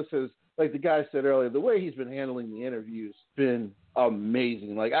Douglas has, like the guy said earlier, the way he's been handling the interviews been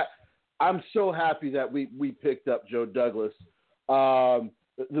amazing. Like I'm so happy that we picked up Joe Douglas.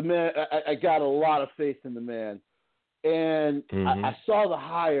 The man, I got a lot of faith in the man, and I saw the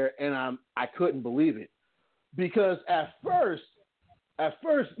hire, and I couldn't believe it because at first,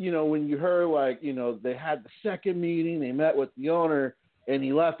 you know, when you heard like, you know, they had the second meeting, they met with the owner, and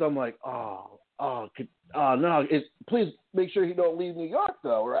he left. I'm like, no, please make sure he don't leave New York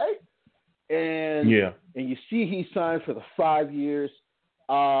though, right? And you see he signed for the 5 years.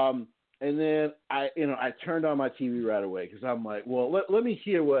 And then I turned on my TV right away because I'm like, well, let me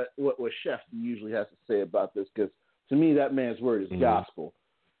hear what Schefter usually has to say about this because to me that man's word is gospel.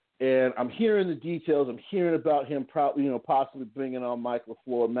 And I'm hearing the details. I'm hearing about him possibly bringing on Mike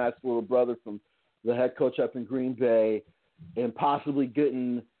LaFleur, Matt's little brother from the head coach up in Green Bay, and possibly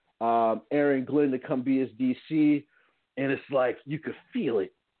getting Aaron Glenn to come be his DC. And it's like you could feel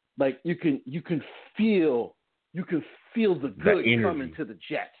it, like you can feel the good coming to the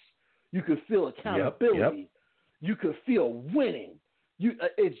Jets. You could feel accountability. Yep. You could feel winning.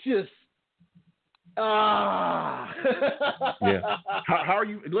 It's just Yeah. How are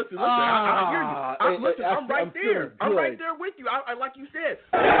you? Listen. I hear you. Listen, I'm right there. I'm right there with you. I like you said.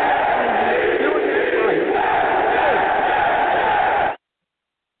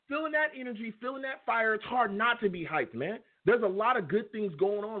 Feeling that energy, feeling that fire. It's hard not to be hyped, man. There's a lot of good things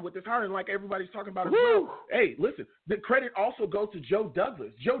going on with this hiring, like everybody's talking about as well. Hey, listen, the credit also goes to Joe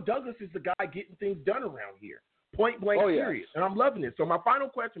Douglas. Joe Douglas is the guy getting things done around here. Point blank, period. And I'm loving it. So my final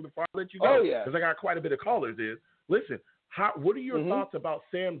question before I let you go, because I got quite a bit of callers, is listen, what are your thoughts about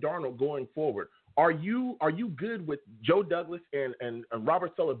Sam Darnold going forward? Are you good with Joe Douglas and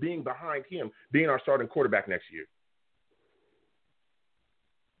Robert Saleh being behind him, being our starting quarterback next year?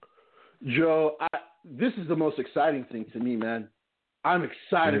 Joe, this is the most exciting thing to me, man. I'm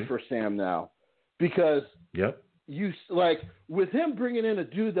excited for Sam now because you like with him bringing in a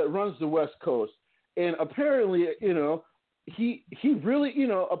dude that runs the West Coast, and apparently, you know, he really, you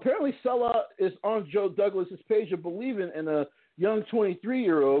know, apparently Saleh is on Joe Douglas's page of believing in a young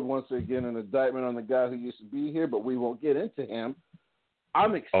 23-year-old. Once again, an indictment on the guy who used to be here, but we won't get into him.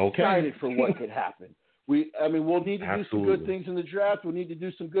 I'm excited for what could happen. We'll need to do some good things in the draft. We'll need to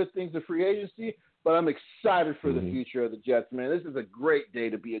do some good things in free agency. But I'm excited for the future of the Jets, man. This is a great day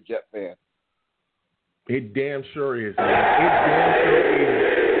to be a Jet fan. It damn sure is, man. It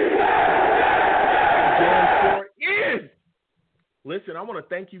damn sure is. Listen, I want to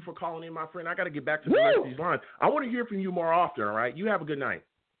thank you for calling in, my friend. I got to get back to the rest of these lines. I want to hear from you more often, all right? You have a good night.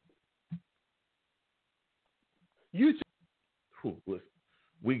 You too. Listen.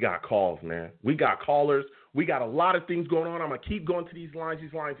 We got calls, man. We got callers. We got a lot of things going on. I'm going to keep going to these lines.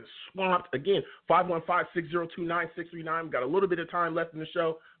 These lines are swamped. Again, 515-602-9639. We've got a little bit of time left in the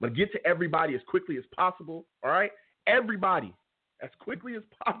show. I'm going to get to everybody as quickly as possible, all right? Everybody, as quickly as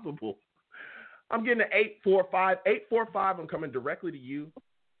possible. I'm getting to 845. 845, I'm coming directly to you.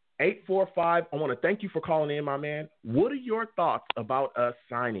 845, I want to thank you for calling in, my man. What are your thoughts about us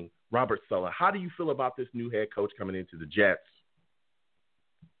signing Robert Saleh? How do you feel about this new head coach coming into the Jets?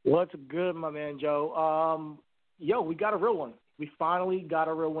 What's good, my man, Joe? We got a real one. We finally got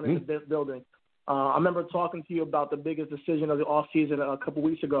a real one in the building. I remember talking to you about the biggest decision of the offseason a couple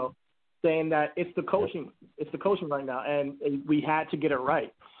weeks ago, saying that it's the coaching. It's the coaching right now, and we had to get it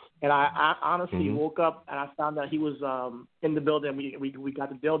right. And I honestly woke up and I found that he was in the building. We got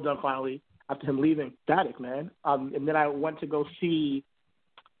the deal done finally after him leaving. Static, man. And then I went to go see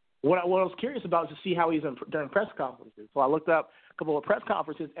what I was curious about to see how he's during press conferences. So I looked up a couple of press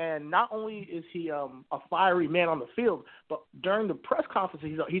conferences, and not only is he a fiery man on the field, but during the press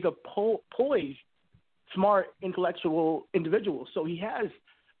conferences, he's a poised, smart, intellectual individual. So he has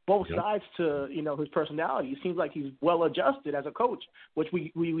both sides to his personality. It seems like he's well adjusted as a coach, which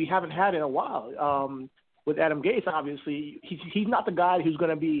we haven't had in a while. With Adam Gase, obviously, he's not the guy who's going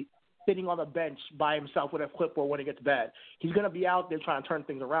to be sitting on the bench by himself with a clipboard when it gets bad. He's going to be out there trying to turn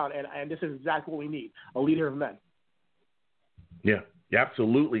things around, and this is exactly what we need, a leader of men. Yeah,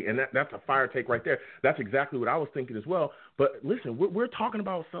 absolutely, and that's a fire take right there. That's exactly what I was thinking as well. But listen, we're talking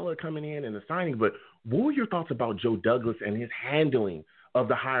about Saleh coming in and the signing, but what were your thoughts about Joe Douglas and his handling of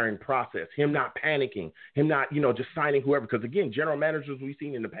the hiring process, him not panicking, him not, just signing whoever? Because, again, general managers we've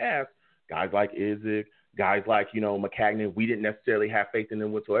seen in the past, guys like Izzik, guys like, Maccagnan, we didn't necessarily have faith in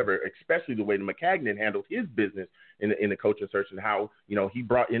them whatsoever, especially the way that Maccagnan handled his business in the coaching search and how, he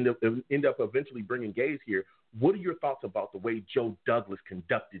end up eventually bringing Gase here. What are your thoughts about the way Joe Douglas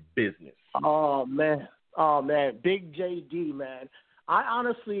conducted business? Oh, man. Big JD, man. I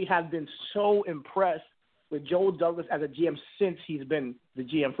honestly have been so impressed with Joe Douglas as a GM since he's been the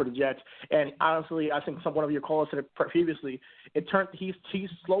GM for the Jets. And honestly, I think one of your callers said it previously, he's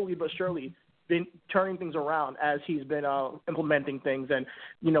slowly but surely been turning things around as he's been implementing things, and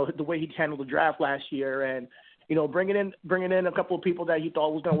the way he handled the draft last year, and bringing in a couple of people that he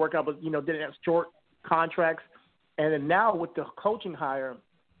thought was going to work out, but didn't have short contracts. And then now with the coaching hire,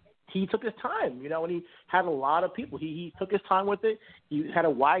 he took his time, and he had a lot of people. He took his time with it. He had a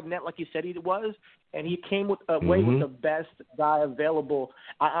wide net like he said he was, and he came with away with the best guy available.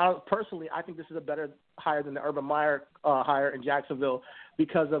 I personally, I think this is a better hire than the Urban Meyer hire in Jacksonville,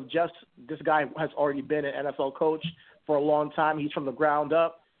 because of just this guy has already been an NFL coach for a long time. He's from the ground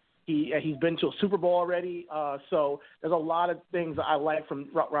up. He's been to a Super Bowl already. So there's a lot of things I like from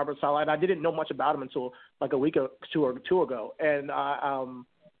Robert Saleh, and I didn't know much about him until like a week or two ago. And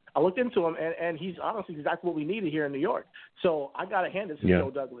I looked into him, and he's honestly exactly what we needed here in New York. So I got to hand it to Joe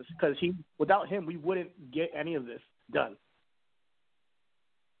Douglas, because without him, we wouldn't get any of this done.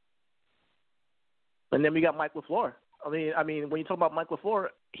 And then we got Mike LaFleur. I mean, when you talk about Mike LaFleur,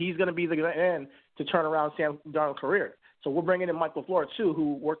 he's going to be the man to turn around Sam Darnold's career. So we're bringing in Mike LaFleur, too,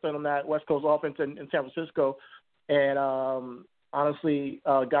 who worked on that West Coast offense in San Francisco, and honestly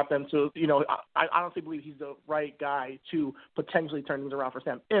got them to, I honestly believe he's the right guy to potentially turn things around for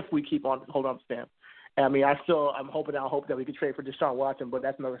Sam if we keep on holding on to Sam. And, I mean, I'm hoping that we could trade for Deshaun Watson, but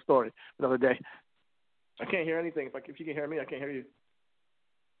that's another story, another day. I can't hear anything. If you can hear me, I can't hear you.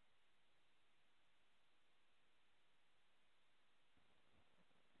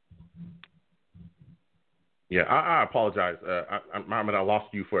 Yeah, I apologize. I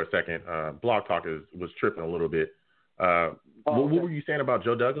lost you for a second. Blog Talk was tripping a little bit. What were you saying about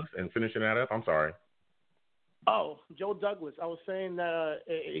Joe Douglas and finishing that up? I'm sorry. Oh, Joe Douglas. I was saying that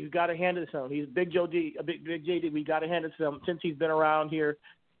you got to hand it to him. He's Big Joe D, a big JD. We got to hand it to him. Since he's been around here,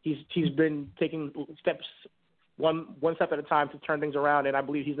 he's been taking steps one step at a time to turn things around, and I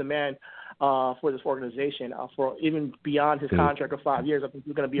believe he's the man for this organization. For even beyond his contract of 5 years, I think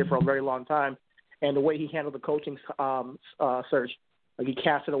he's going to be here for a very long time. And the way he handled the coaching search, like he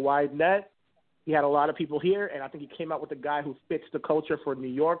casted a wide net. He had a lot of people here, and I think he came out with a guy who fits the culture for New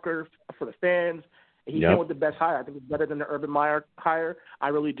Yorkers, for the fans. He came with the best hire. I think it's better than the Urban Meyer hire. I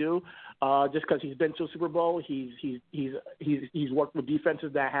really do, just because he's been to a Super Bowl. He's worked with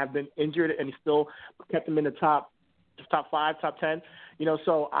defenses that have been injured, and he still kept them in the top 5, top 10.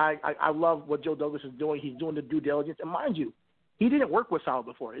 So I love what Joe Douglas is doing. He's doing the due diligence, and mind you, he didn't work with Saleh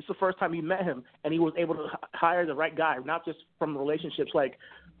before. It's the first time he met him, and he was able to hire the right guy, not just from relationships. Like,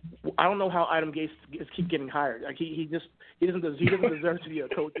 I don't know how Adam Gase keep getting hired. Like he doesn't deserve to be a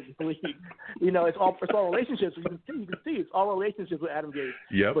coach in the league. It's all relationships. You can see it's all relationships with Adam Gase.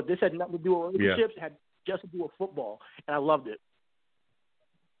 Yep. But this had nothing to do with relationships. It had just to do with football, and I loved it.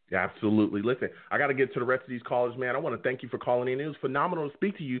 Yeah, absolutely. Listen, I got to get to the rest of these callers, man. I want to thank you for calling in. It was phenomenal to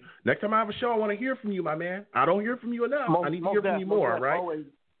speak to you. Next time I have a show, I want to hear from you, my man. I don't hear from you enough. I need to hear from you more, all right? Always.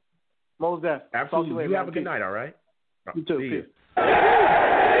 Most definitely. Absolutely. You have a good night, all right? You too. See you.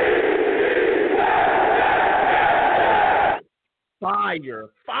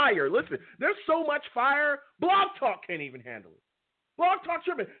 Fire. Listen, there's so much fire, Blog Talk can't even handle it. Blog Talk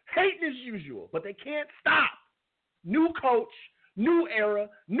tripping, hating as usual, but they can't stop. New coach, new era,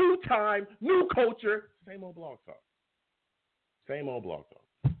 new time, new culture. Same old Blog Talk. Same old Blog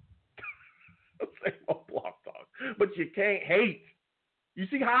Talk. Same old Blog Talk. But you can't hate. You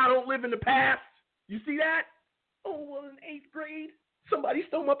see how I don't live in the past? You see that? Oh, well, in 8th grade, somebody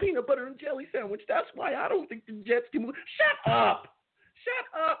stole my peanut butter and jelly sandwich. That's why I don't think the Jets can move. Shut up. Shut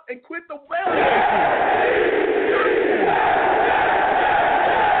up and quit the well.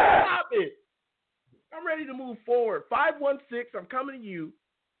 Stop it. I'm ready to move forward. 516, I'm coming to you.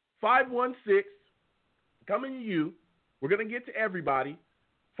 516, coming to you. We're going to get to everybody.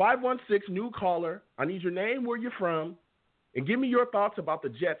 516, new caller. I need your name, where you're from, and give me your thoughts about the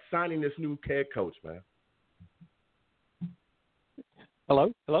Jets signing this new head coach, man.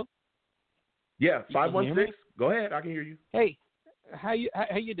 Hello? Yeah, 516. Go ahead. I can hear you. Hey, how you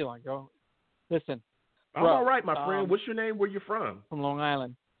doing, Joe? Listen. I'm all right, my friend. What's your name? Where you from? From Long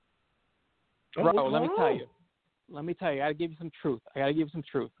Island. Oh, Bro, let me tell you. I got to give you some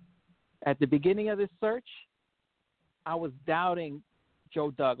truth. At the beginning of this search, I was doubting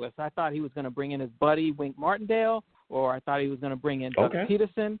Joe Douglas. I thought he was going to bring in his buddy Wink Martindale, or I thought he was going to bring in Doug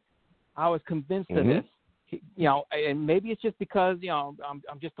Peterson. I was convinced of this. And maybe it's just because, I'm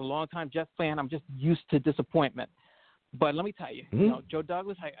just a longtime Jets fan. I'm just used to disappointment. But let me tell you, Joe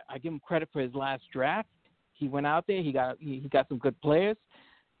Douglas, I give him credit for his last draft. He went out there. He got some good players.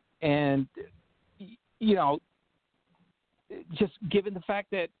 And, just given the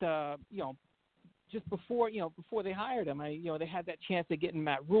fact that, just before they hired him, they had that chance of getting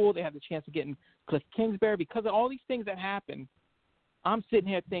Matt Rule. They had the chance of getting Cliff Kingsbury. Because of all these things that happened, I'm sitting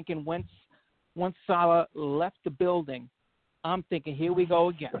here thinking once Saleh left the building, I'm thinking, here we go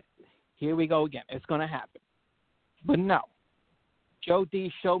again. It's going to happen. But no. Joe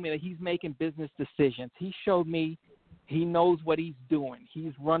D showed me that he's making business decisions. He showed me he knows what he's doing.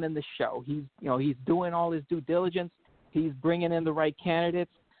 He's running the show. He's doing all his due diligence. He's bringing in the right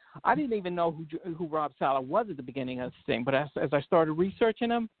candidates. I didn't even know who Rob Saleh was at the beginning of this thing, but as I started researching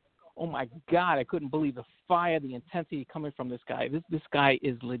him, oh my God, I couldn't believe the fire, the intensity coming from this guy. This guy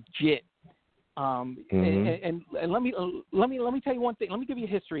is legit. And let me tell you one thing. Let me give you a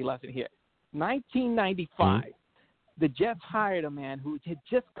history lesson here. 1995, the Jets hired a man who had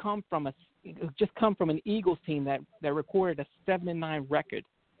just come from an Eagles team that recorded a 7-9 record.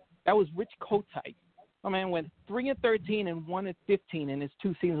 That was Rich Kotite. My man went 3-13 and 1-15 in his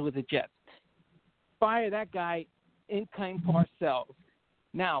 2 seasons with the Jets. Fire that guy, in came Parcells.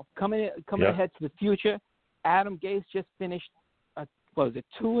 Now coming ahead to the future, Adam Gase just finished.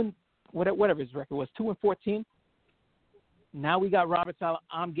 Whatever his record was, 2-14. Now we got Robert Saleh.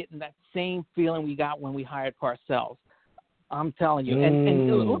 I'm getting that same feeling we got when we hired Parcells. I'm telling you.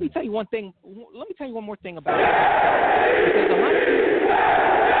 And let me tell you one thing. Let me tell you one more thing about it. Because a lot of people.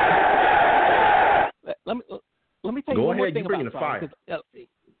 Let me tell you one more thing about Saleh.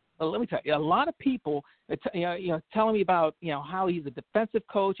 Let me tell you, a lot of people, telling me about how he's a defensive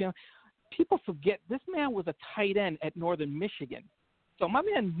coach. People forget this man was a tight end at Northern Michigan. So my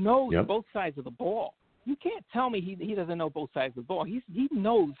man knows both sides of the ball. You can't tell me he doesn't know both sides of the ball. He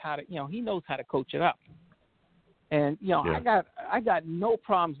knows how to coach it up. And I got no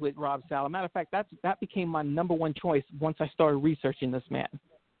problems with Rob Saleh. Matter of fact, that became my number one choice once I started researching this man.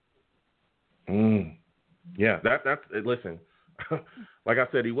 Yeah, that's listen. Like I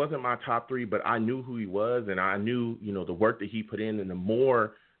said, he wasn't my top 3, but I knew who he was, and I knew the work that he put in, and the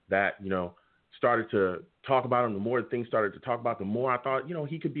more that started to talk about him, the more things started to talk about, the more I thought,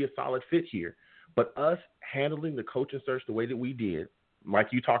 he could be a solid fit here. But us handling the coaching search the way that we did, like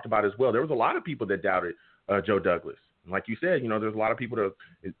you talked about as well, there was a lot of people that doubted Joe Douglas. Like you said, there's a lot of people that,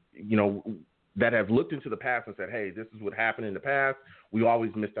 that have looked into the past and said, hey, this is what happened in the past. We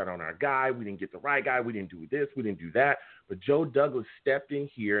always missed out on our guy. We didn't get the right guy. We didn't do this. We didn't do that. But Joe Douglas stepped in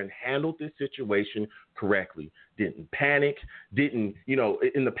here and handled this situation correctly. Didn't panic. Didn't,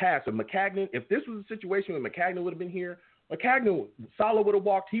 in the past, if this was a situation where McCagnon would have been here, Saleh would have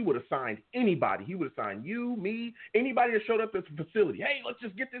walked. He would have signed anybody. He would have signed you, me, anybody that showed up at the facility. Hey, let's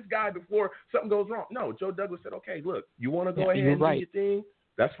just get this guy before something goes wrong. No, Joe Douglas said, okay, look, you want to go ahead and do your thing?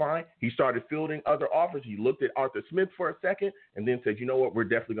 That's fine. He started fielding other offers. He looked at Arthur Smith for a second and then said, you know what, we're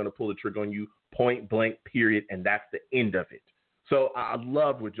definitely going to pull the trigger on you, point blank, period, and that's the end of it. So I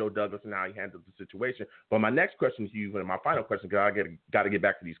love with Joe Douglas and how he handled the situation. But my next question to you, and my final question, because I got to get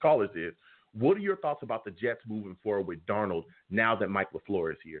back to these callers, is what are your thoughts about the Jets moving forward with Darnold now that Mike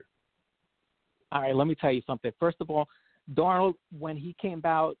LaFleur is here? All right, let me tell you something. First of all, Darnold, when he came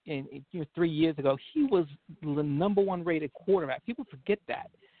out 3 years ago, he was the number one rated quarterback. People forget that.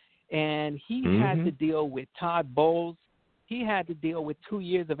 And he had to deal with Todd Bowles. He had to deal with 2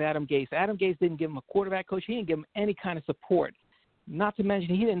 years of Adam Gase. Adam Gase didn't give him a quarterback coach. He didn't give him any kind of support. Not to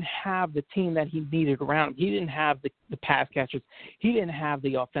mention, he didn't have the team that he needed around him. He didn't have the pass catchers. He didn't have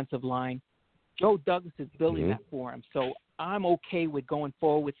the offensive line. Joe Douglas is building that for him. So I'm okay with going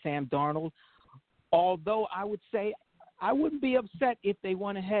forward with Sam Darnold. Although I would say I wouldn't be upset if they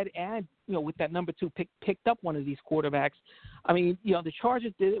went ahead and, with that number 2 pick, picked up one of these quarterbacks. I mean, the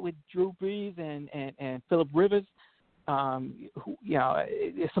Chargers did it with Drew Brees and Phillip Rivers. Some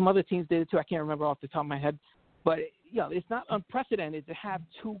other teams did it too. I can't remember off the top of my head. But, it's not unprecedented to have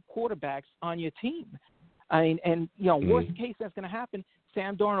 2 quarterbacks on your team. I mean, and, worst case that's going to happen,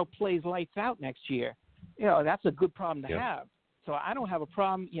 Sam Darnold plays lights out next year. That's a good problem to have. So I don't have a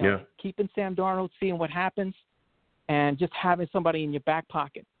problem, keeping Sam Darnold, seeing what happens, and just having somebody in your back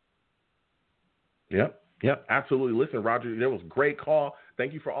pocket. Yep, absolutely. Listen, Roger, that was a great call.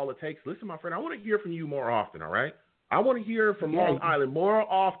 Thank you for all it takes. Listen, my friend, I want to hear from you more often, all right? I want to hear from Long Island more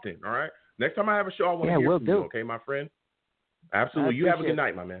often, all right? Next time I have a show, I want to hear from you, okay, my friend? Absolutely. You have a good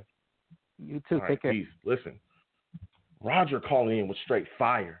night, my man. You too. All Take care. Peace. Listen, Roger calling in with straight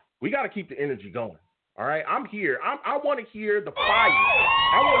fire. We got to keep the energy going. All right, I'm here. I want to hear the fire.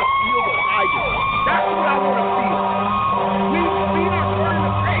 I want to feel the fire. That's what I want to feel. We are turning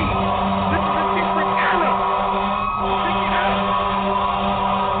the page. This is a different era.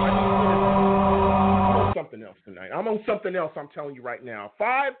 I'm on something else tonight. I'm on something else. I'm telling you right now.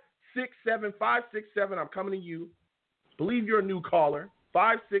 567. I'm coming to you. Believe you're a new caller.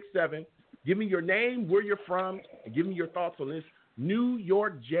 567. Give me your name, where you're from, and give me your thoughts on this New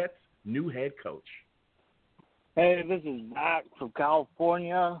York Jets new head coach. Hey, this is Zach from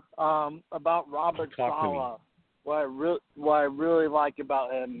California. About Robert Saleh. What I really like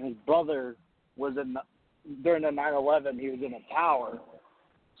about him, his brother was during the 9/11. He was in a tower.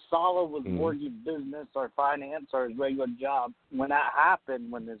 Saleh was mortgage business or finance or his regular job. When that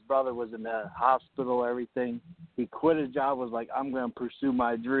happened, when his brother was in the hospital, everything, he quit his job. Was like, I'm going to pursue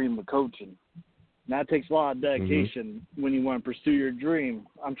my dream of coaching. And that takes a lot of dedication when you want to pursue your dream.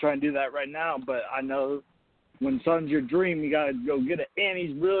 I'm trying to do that right now, but I know when something's your dream, you got to go get it. And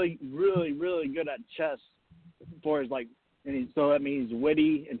he's really, really, really good at chess. So that means he's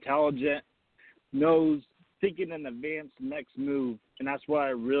witty, intelligent, knows, thinking in advance next move. And that's what I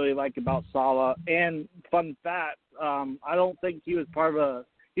really like about Saleh. And fun fact, I don't think he was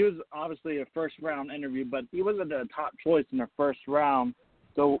he was obviously a first-round interview, but he wasn't a top choice in the first round.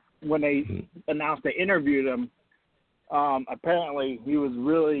 So when they announced they interviewed him, apparently he was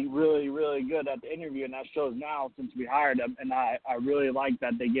really, really, really good at the interview, and that shows now since we hired him. And I really like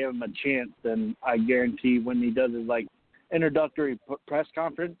that they gave him a chance, and I guarantee when he does his introductory press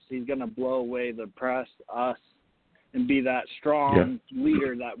conference, he's going to blow away the press, us, and be that strong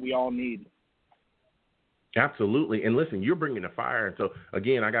leader that we all need. Absolutely. And listen, you're bringing the fire. And so,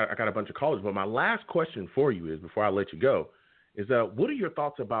 again, I got a bunch of callers. But my last question for you is, before I let you go, is what are your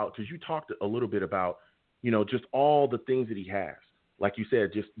thoughts about, because you talked a little bit about, just all the things that he has. Like you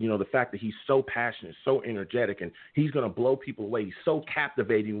said, just, the fact that he's so passionate, so energetic, and he's going to blow people away. He's so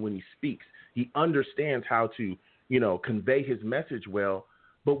captivating when he speaks. He understands how to, convey his message well.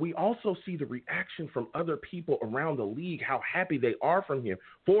 But we also see the reaction from other people around the league, how happy they are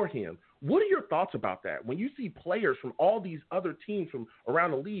for him. What are your thoughts about that? When you see players from all these other teams from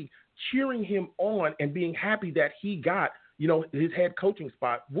around the league cheering him on and being happy that he got, his head coaching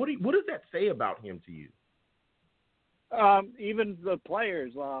spot, what does that say about him to you? Even the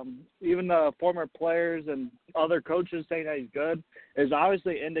players, even the former players and other coaches saying that he's good is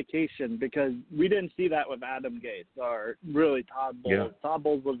obviously indication, because we didn't see that with Adam Gase or really Todd Bowles. Yeah. Todd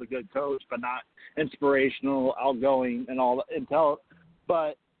Bowles was a good coach, but not inspirational, outgoing, and all that.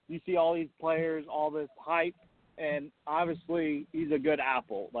 But you see all these players, all this hype, and obviously he's a good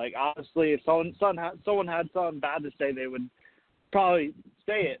apple. Obviously, if someone had something bad to say, they would probably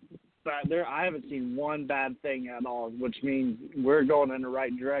say it. But I haven't seen one bad thing at all, which means we're going in the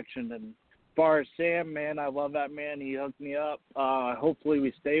right direction. And as far as Sam, man, I love that man. He hooked me up. Hopefully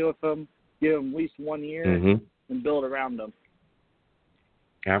we stay with him, give him at least 1 year, and build around him.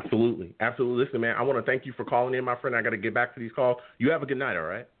 Absolutely. Absolutely. Listen, man, I want to thank you for calling in, my friend. I got to get back to these calls. You have a good night, all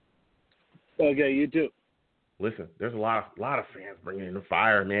right? Okay, you too. Listen, there's a lot of fans bringing in the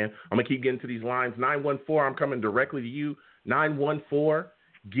fire, man. I'm going to keep getting to these lines. 914, I'm coming directly to you. 914,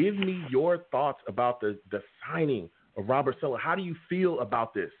 give me your thoughts about the signing of Robert Saleh. How do you feel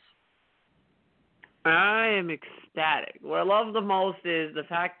about this? I am ecstatic. What I love the most is the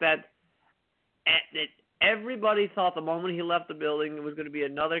fact that everybody thought the moment he left the building it was going to be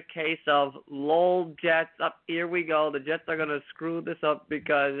another case of lol Jets. Up here we go. The Jets are going to screw this up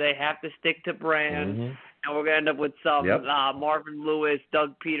because they have to stick to brand, and we're going to end up with some Marvin Lewis,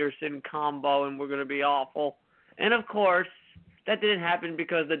 Doug Peterson combo, and we're going to be awful. And of course, that didn't happen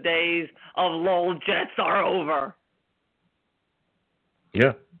because the days of lol Jets are over.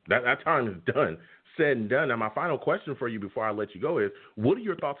 Yeah, that time is done. Said and done. Now, my final question for you before I let you go is, what are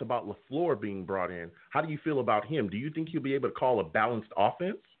your thoughts about LaFleur being brought in? How do you feel about him? Do you think he'll be able to call a balanced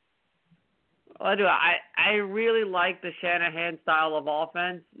offense? Well, I do. I really like the Shanahan style of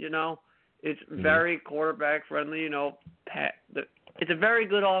offense. You know, it's very quarterback friendly. You know, it's a very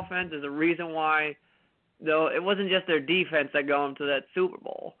good offense. There's a reason why, though, it wasn't just their defense that got them to that Super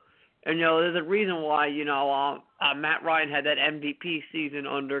Bowl. And, you know, there's a reason why, you know, Matt Ryan had that MVP season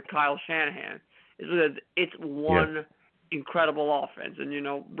under Kyle Shanahan. It's because it's one incredible offense. And, you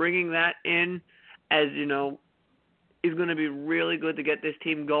know, bringing that in as, you know, is going to be really good to get this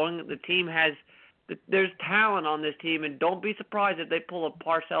team going. The team has – there's talent on this team, and don't be surprised if they pull a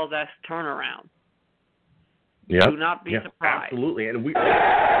Parcells-esque turnaround. Yeah. Do not be surprised. Absolutely. And we're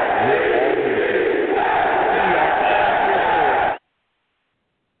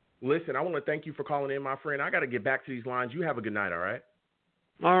Listen, I want to thank you for calling in, my friend. I got to get back to these lines. You have a good night, all right?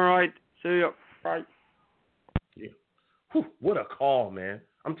 All right. See you. Bye. Yeah. Whew, what a call, man.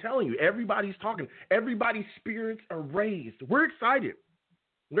 I'm telling you, everybody's talking. Everybody's spirits are raised. We're excited.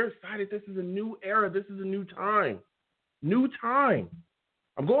 We're excited. This is a new era. This is a new time. New time.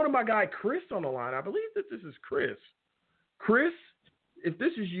 I'm going to my guy Chris on the line. I believe that this is Chris. Chris, if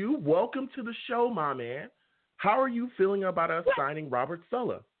this is you, welcome to the show, my man. How are you feeling about us signing Robert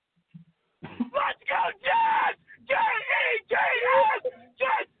Saleh? Let's go, Jets! Jets! Jets!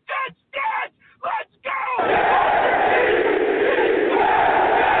 Let's go!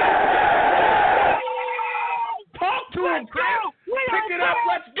 Talk to him, Chris! Pick it up,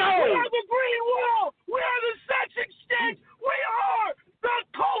 let's go! We are the green wall! We are the sex exchange! We are the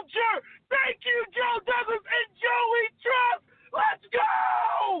culture! Thank you, Joe Douglas and Joey Trust! Let's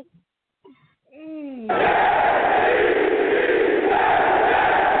go!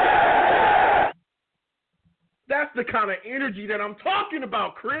 That's the kind of energy that I'm talking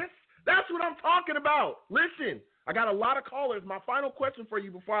about, Chris. That's what I'm talking about. Listen, I got a lot of callers. My final question for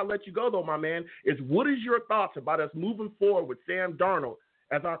you before I let you go, though, my man, is what is your thoughts about us moving forward with Sam Darnold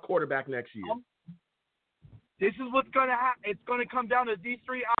as our quarterback next year? This is what's going to happen. It's going to come down to these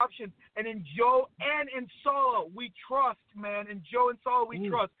three options. And in Joe and in Saleh, we trust, man. In Joe and Saleh, we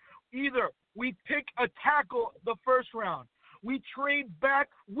trust. Either we pick a tackle the first round. We trade back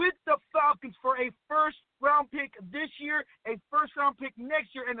with the Falcons for a first-round pick this year, a first-round pick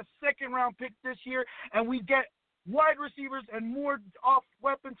next year, and a second-round pick this year, and we get wide receivers and more off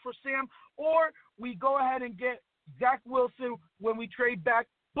weapons for Sam, or we go ahead and get Zach Wilson when we trade back.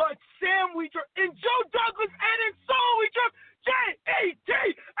 But Sam, we trust. In Joe Douglas and in Saleh, we trust.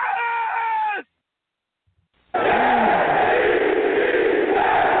 J-E-T-S!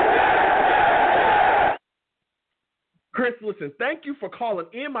 Chris, listen, thank you for calling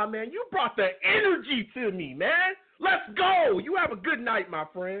in, my man. You brought the energy to me, man. Let's go. You have a good night, my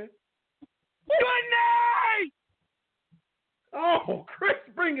friend. Good night! Oh, Chris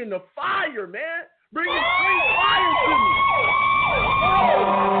bringing the fire, man. Bringing straight fire to me.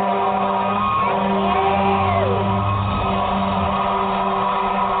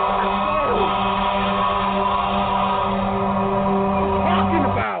 Talking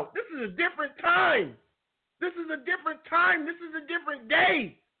about. This is a different time. This is a different time. This is a different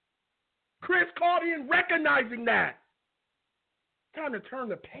day. Chris called in recognizing that. It's time to turn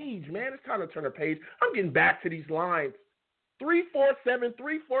the page, man. It's time to turn the page. I'm getting back to these lines.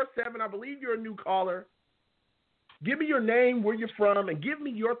 347-347. I believe you're a new caller. Give me your name, where you're from, and give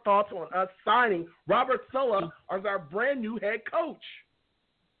me your thoughts on us signing Robert Saleh as our brand new head coach.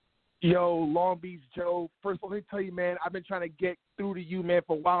 Yo, Long Beach Joe. First of all, let me tell you, man, I've been trying to get through to you, man,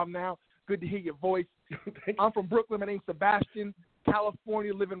 for a while now. Good to hear your voice. I'm from Brooklyn. My name's Sebastian,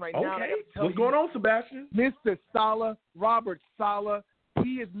 California, living right now. Okay. What's going on, Sebastian? Mr. Saleh, Robert Saleh,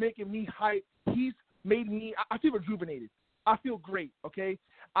 he is making me hype. He's made me – I feel rejuvenated. I feel great, okay?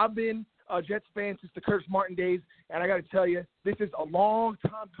 I've been Jets fans since the Curtis Martin days, and I got to tell you, this is a long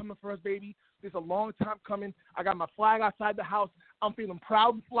time coming for us, baby. This is a long time coming. I got my flag outside the house. I'm feeling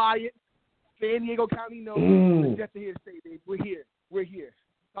proud to fly it. San Diego County knows the Jets are here to stay, baby. We're here. We're here.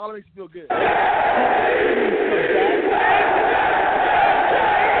 That's all that makes me feel good.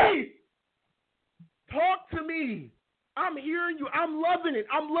 Talk to me. I'm hearing you. I'm loving it.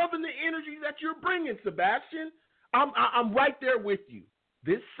 I'm loving the energy that you're bringing, Sebastian. I'm right there with you.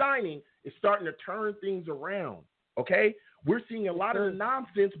 This signing is starting to turn things around, okay? We're seeing a lot of the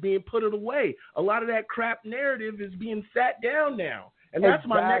nonsense being put away. A lot of that crap narrative is being sat down now. And that's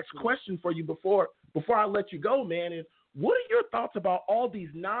my next question for you before I let you go, man, is what are your thoughts about all these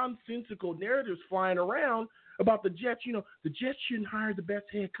nonsensical narratives flying around about the Jets? You know, the Jets shouldn't hire the best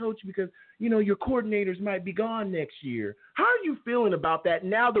head coach because, you know, your coordinators might be gone next year. How are you feeling about that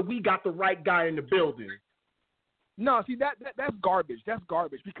now that we got the right guy in the building? No, see, that's garbage. That's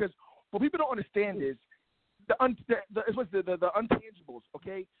garbage because what people don't understand is the untangibles,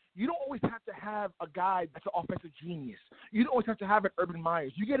 okay? You don't always have to have a guy that's an offensive genius. You don't always have to have an Urban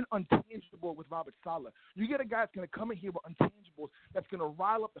Myers. You get an untangible with Robert Saleh. You get a guy that's going to come in here with untangibles that's going to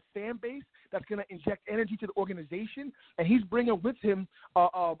rile up the fan base, that's going to inject energy to the organization, and he's bringing with him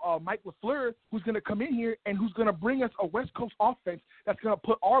Mike LaFleur, who's going to come in here and who's going to bring us a West Coast offense that's going to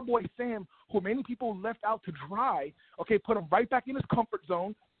put our boy Sam, who many people left out to dry, okay, put him right back in his comfort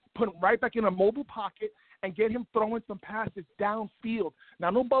zone, put him right back in a mobile pocket, and get him throwing some passes downfield.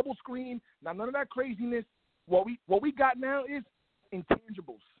 Now, no bubble screen, now none of that craziness. What we got now is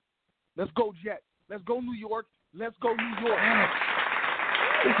intangibles. Let's go Jets. Let's go New York. Let's go New York.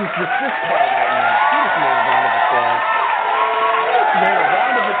 This is just this part right now. Give this man a round of applause. Give this man a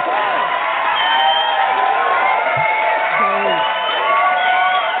round of applause.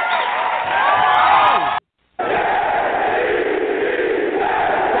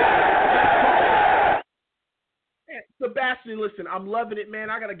 Sebastian, listen, I'm loving it, man.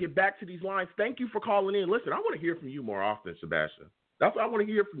 I got to get back to these lines. Thank you for calling in. Listen, I want to hear from you more often, Sebastian. That's what I want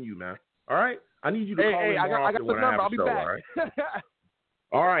to hear from you, man. All right? I need you to call in more often when I have a show, all right?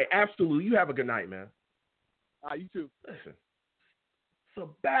 All right, absolutely. You have a good night, man. You too. Listen,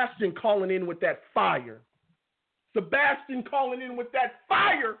 Sebastian calling in with that fire. Sebastian calling in with that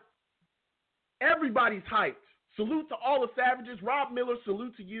fire. Everybody's hyped. Salute to all the savages. Rob Miller,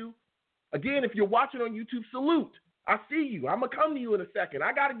 salute to you. Again, if you're watching on YouTube, salute. I see you. I'm going to come to you in a second.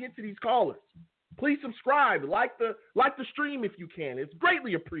 I got to get to these callers. Please subscribe. Like the stream if you can. It's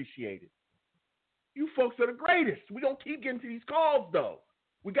greatly appreciated. You folks are the greatest. We're going to keep getting to these calls, though.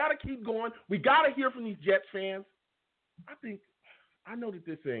 We got to keep going. We got to hear from these Jets fans. I know that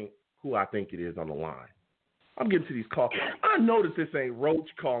this ain't who I think it is on the line. I'm getting to these calls. I know that this ain't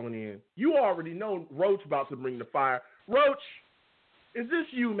Roach calling in. You already know Roach about to bring the fire. Roach, is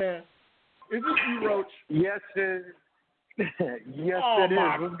this you, man? Is this you, Roach? Yes, it is. Yes, oh, it is.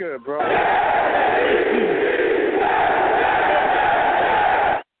 What's good, bro?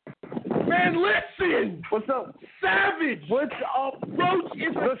 Man, listen. What's up? Savage. What's up? Roach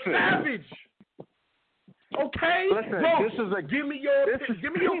is a savage. Okay? Listen, Roach, this is a give me your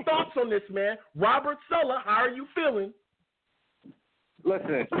thoughts on this, man. Robert Saleh, how are you feeling?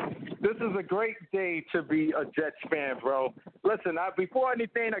 Listen, this is a great day to be a Jets fan, bro. Listen, before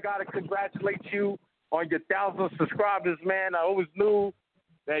anything, I got to congratulate you on your 1,000 subscribers, man. I always knew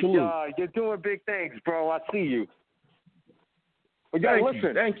that you're doing big things, bro. I see you. But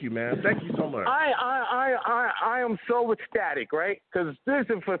Thank you, man. Thank you so much. I am so ecstatic, right? Because this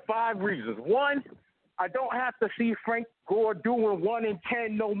is for 5 reasons. One, I don't have to see Frank Gore doing 1 and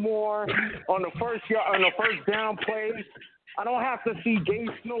 10 no more on the first down plays. I don't have to see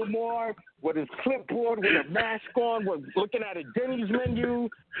Gase no more with his clipboard, with a mask on, with looking at a Denny's menu.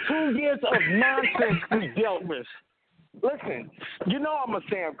 2 years of nonsense we dealt with. Listen, you know I'm a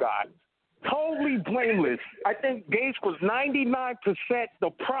Sam guy. Totally blameless. I think Gase was 99%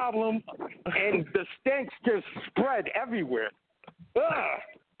 the problem, and the stench just spread everywhere. Ugh.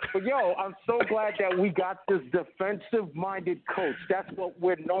 But, yo, I'm so glad that we got this defensive-minded coach. That's what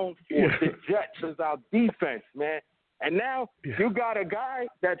we're known for. The Jets is our defense, man. And now you got a guy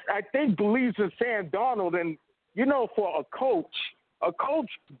that I think believes in Sam Darnold. And, you know, for a coach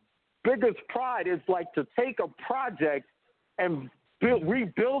biggest pride is like to take a project and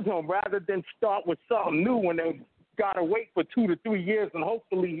rebuild him rather than start with something new when they got to wait for 2 to 3 years and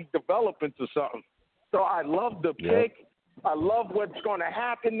hopefully he develop into something. So I love the pick. I love what's going to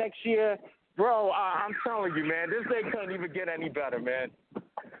happen next year. Bro, I'm telling you, man, this day couldn't even get any better, man.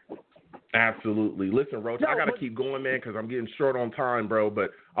 Absolutely. Listen, Roach, I got to keep going, man, because I'm getting short on time, bro. But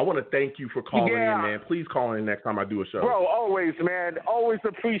I want to thank you for calling in, man. Please call in next time I do a show. Bro, always, man. Always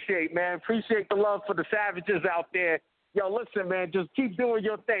appreciate, man. Appreciate the love for the savages out there. Yo, listen, man. Just keep doing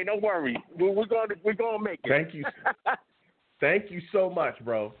your thing. Don't worry. We're gonna make it. Thank you. Thank you so much,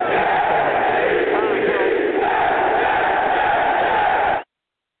 bro.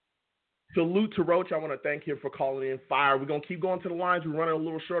 Salute to Roach. I want to thank him for calling in. Fire. We're going to keep going to the lines. We're running a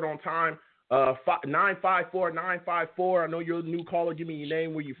little short on time. 954-954. I know you're a new caller. Give me your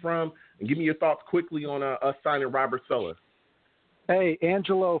name, where you from, and give me your thoughts quickly on us signing Robert Saleh. Hey,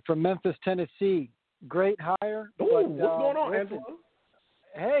 Angelo from Memphis, Tennessee. Great hire. Ooh, what's going on, listen, Angelo?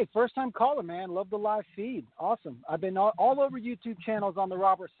 Hey, first-time caller, man. Love the live feed. Awesome. I've been all over YouTube channels on the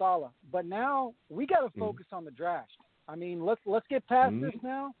Robert Saleh. But now we got to focus on the draft. I mean, let's get past this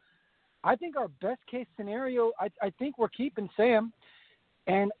now. I think our best-case scenario, I think we're keeping Sam.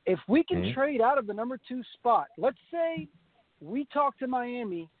 And if we can trade out of the number 2 spot, let's say we talk to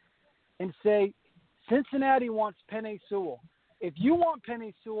Miami and say Cincinnati wants Penei Sewell. If you want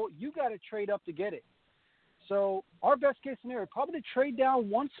Penei Sewell, you got to trade up to get it. So our best-case scenario, probably to trade down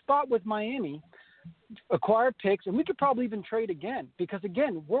 1 spot with Miami, acquire picks, and we could probably even trade again because,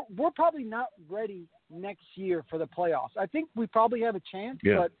 again, we're probably not ready next year for the playoffs. I think we probably have a chance,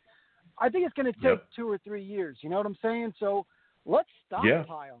 but I think it's going to take 2 or 3 years. You know what I'm saying? So let's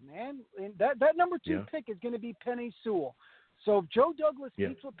stockpile, man. And that number 2 pick is going to be Penei Sewell. So if Joe Douglas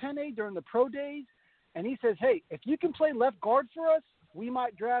meets with Penei during the pro days and he says, hey, if you can play left guard for us, we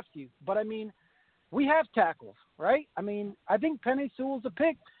might draft you. But, I mean, we have tackles, right? I mean, I think Penei Sewell's a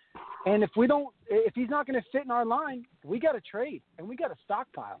pick. And if he's not going to fit in our line, we got to trade and we got to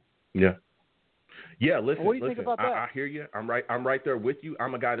stockpile. Yeah. Yeah, listen. What do you think about that? I hear you. I'm right there with you.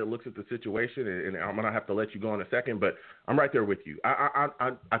 I'm a guy that looks at the situation, and I'm gonna have to let you go in a second, but I'm right there with you.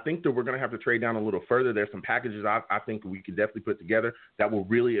 I think that we're gonna have to trade down a little further. There's some packages I think we can definitely put together that will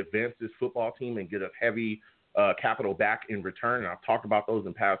really advance this football team and get us heavy capital back in return. And I've talked about those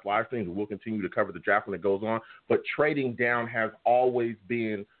in past live streams, and we'll continue to cover the draft when it goes on. But trading down has always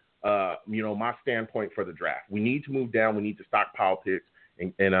been, my standpoint for the draft. We need to move down. We need to stockpile picks.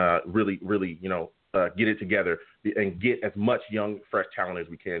 And really, get it together and get as much young, fresh talent as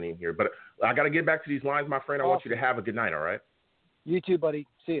we can in here. But I got to get back to these lines, my friend. I want you to have a good night, all right? You too, buddy.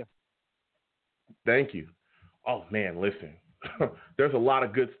 See you. Thank you. Oh, man, listen. There's a lot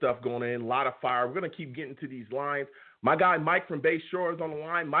of good stuff going in, a lot of fire. We're going to keep getting to these lines. My guy Mike from Bay Shore is on the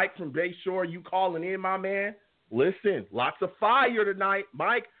line. Mike from Bay Shore, you calling in, my man? Listen, lots of fire tonight.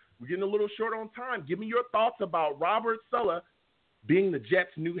 Mike, we're getting a little short on time. Give me your thoughts about Robert Saleh being the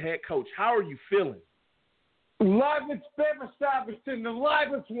Jets' new head coach. How are you feeling? Livest Beaver Stuyvesant, the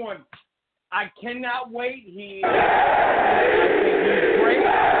livest one. I cannot wait. He's great.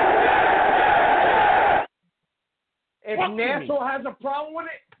 If Nassau has a problem with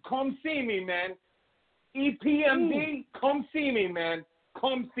it, come see me, man. EPMD, come see me, man.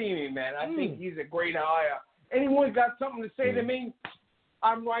 Come see me, man. I think he's a great hire. Anyone got something to say to me?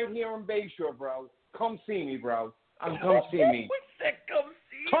 I'm right here in Bayshore, bro. Come see me, bro. Come see me.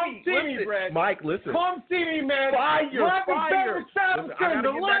 Come see me, Brad. Mike, listen. Come see me, man. Fire. Listen, I got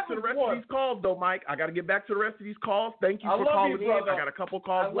to get back to the rest of these calls, though, Mike. I got to get back to the rest of these calls. Thank you for calling in. I got a couple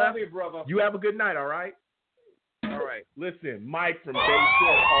calls left. I love you, brother. You have a good night, all right? All right. Listen, Mike from Bay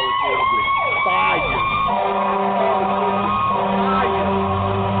Shore calling for with fire.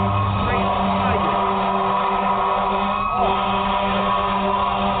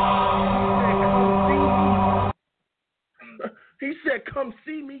 He said, come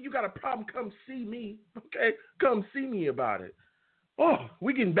see me. You got a problem, come see me. Okay? Come see me about it. Oh,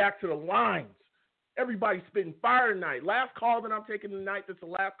 we getting back to the lines. Everybody's spitting fire tonight. Last call that I'm taking tonight. This is the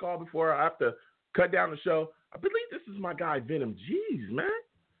last call before I have to cut down the show. I believe this is my guy, Venom G's, man.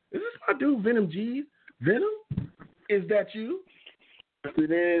 Is this my dude, Venom G's? Venom? Is that you? Yes,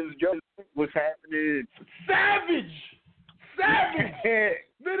 it is, Joe. What's happening? Savage!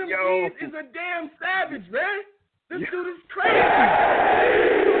 Venom G's is a damn savage, man. This dude is crazy.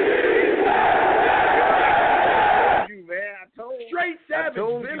 Straight savage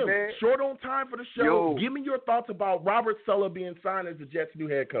Venom. Short on time for the show. Yo. Give me your thoughts about Robert Saleh being signed as the Jets' new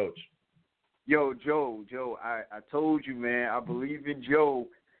head coach. Yo, Joe, I told you, man. I believe in Joe.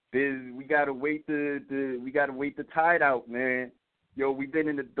 We gotta wait the tide out, man. Yo, we've been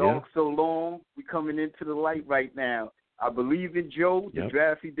in the dark so long. We coming into the light right now. I believe in Joe. The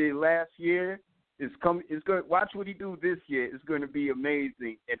draft he did last year. It's going. Watch what he do this year. It's going to be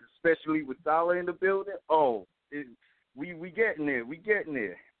amazing, and especially with Saleh in the building. Oh, we getting there. We getting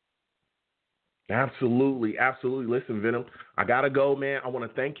there. Absolutely. Listen, Venom, I got to go, man. I want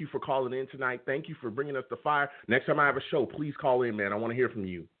to thank you for calling in tonight. Thank you for bringing us the fire. Next time I have a show, please call in, man. I want to hear from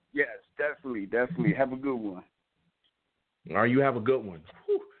you. Yes, definitely. Have a good one. All right, you have a good one.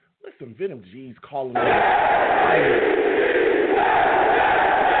 Whew. Listen, Venom G's calling in.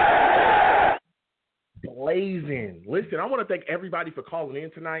 Blazing. Listen, I want to thank everybody for calling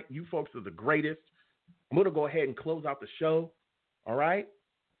in tonight. You folks are the greatest. I'm going to go ahead and close out the show. All right?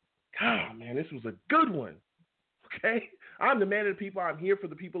 God, man, this was a good one. Okay? I'm the man of the people. I'm here for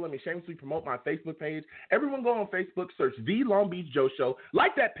the people. Let me shamelessly promote my Facebook page. Everyone go on Facebook, search The Long Beach Joe Show.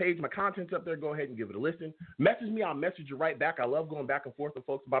 Like that page. My content's up there. Go ahead and give it a listen. Message me. I'll message you right back. I love going back and forth with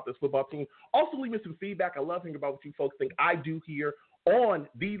folks about this football team. Also, leave me some feedback. I love hearing about what you folks think I do here on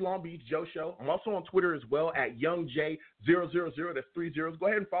The Long Beach Joe Show. I'm also on Twitter as well at YoungJ000. That's 3 zeros. Go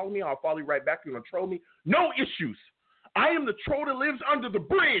ahead and follow me. I'll follow you right back. You're going to troll me. No issues. I am the troll that lives under the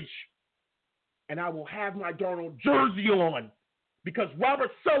bridge. And I will have my Darnold jersey on because Robert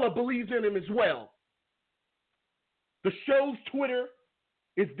Saleh believes in him as well. The show's Twitter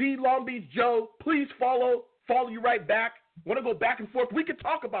is The Long Beach Joe. Please follow you right back. Want to go back and forth? We can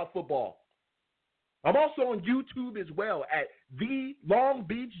talk about football. I'm also on YouTube as well at The Long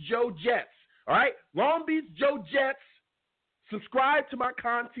Beach Joe Jets. All right? Long Beach Joe Jets. Subscribe to my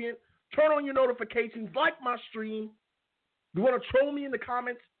content. Turn on your notifications. Like my stream. You want to troll me in the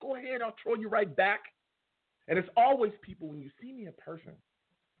comments? Go ahead. I'll troll you right back. And as always, people, when you see me in person,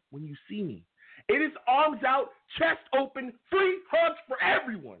 when you see me, it is arms out, chest open, free hugs for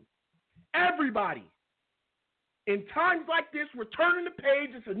everyone. Everybody. In times like this, we're turning the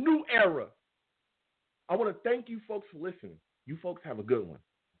page. It's a new era. I want to thank you folks for listening. You folks have a good one.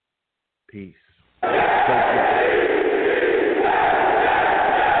 Peace.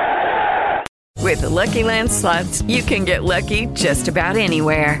 With the Lucky Land Slots, you can get lucky just about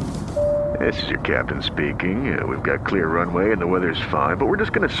anywhere. This is your captain speaking. We've got clear runway and the weather's fine, but we're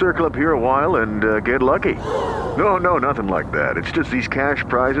just going to circle up here a while and get lucky. No, nothing like that. It's just these cash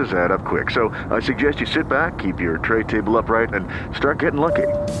prizes add up quick. So I suggest you sit back, keep your tray table upright, and start getting lucky.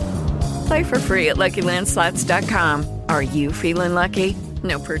 Play for free at LuckyLandSlots.com. Are you feeling lucky?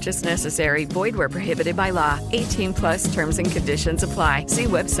 No purchase necessary. Void where prohibited by law. 18+ terms and conditions apply. See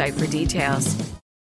website for details.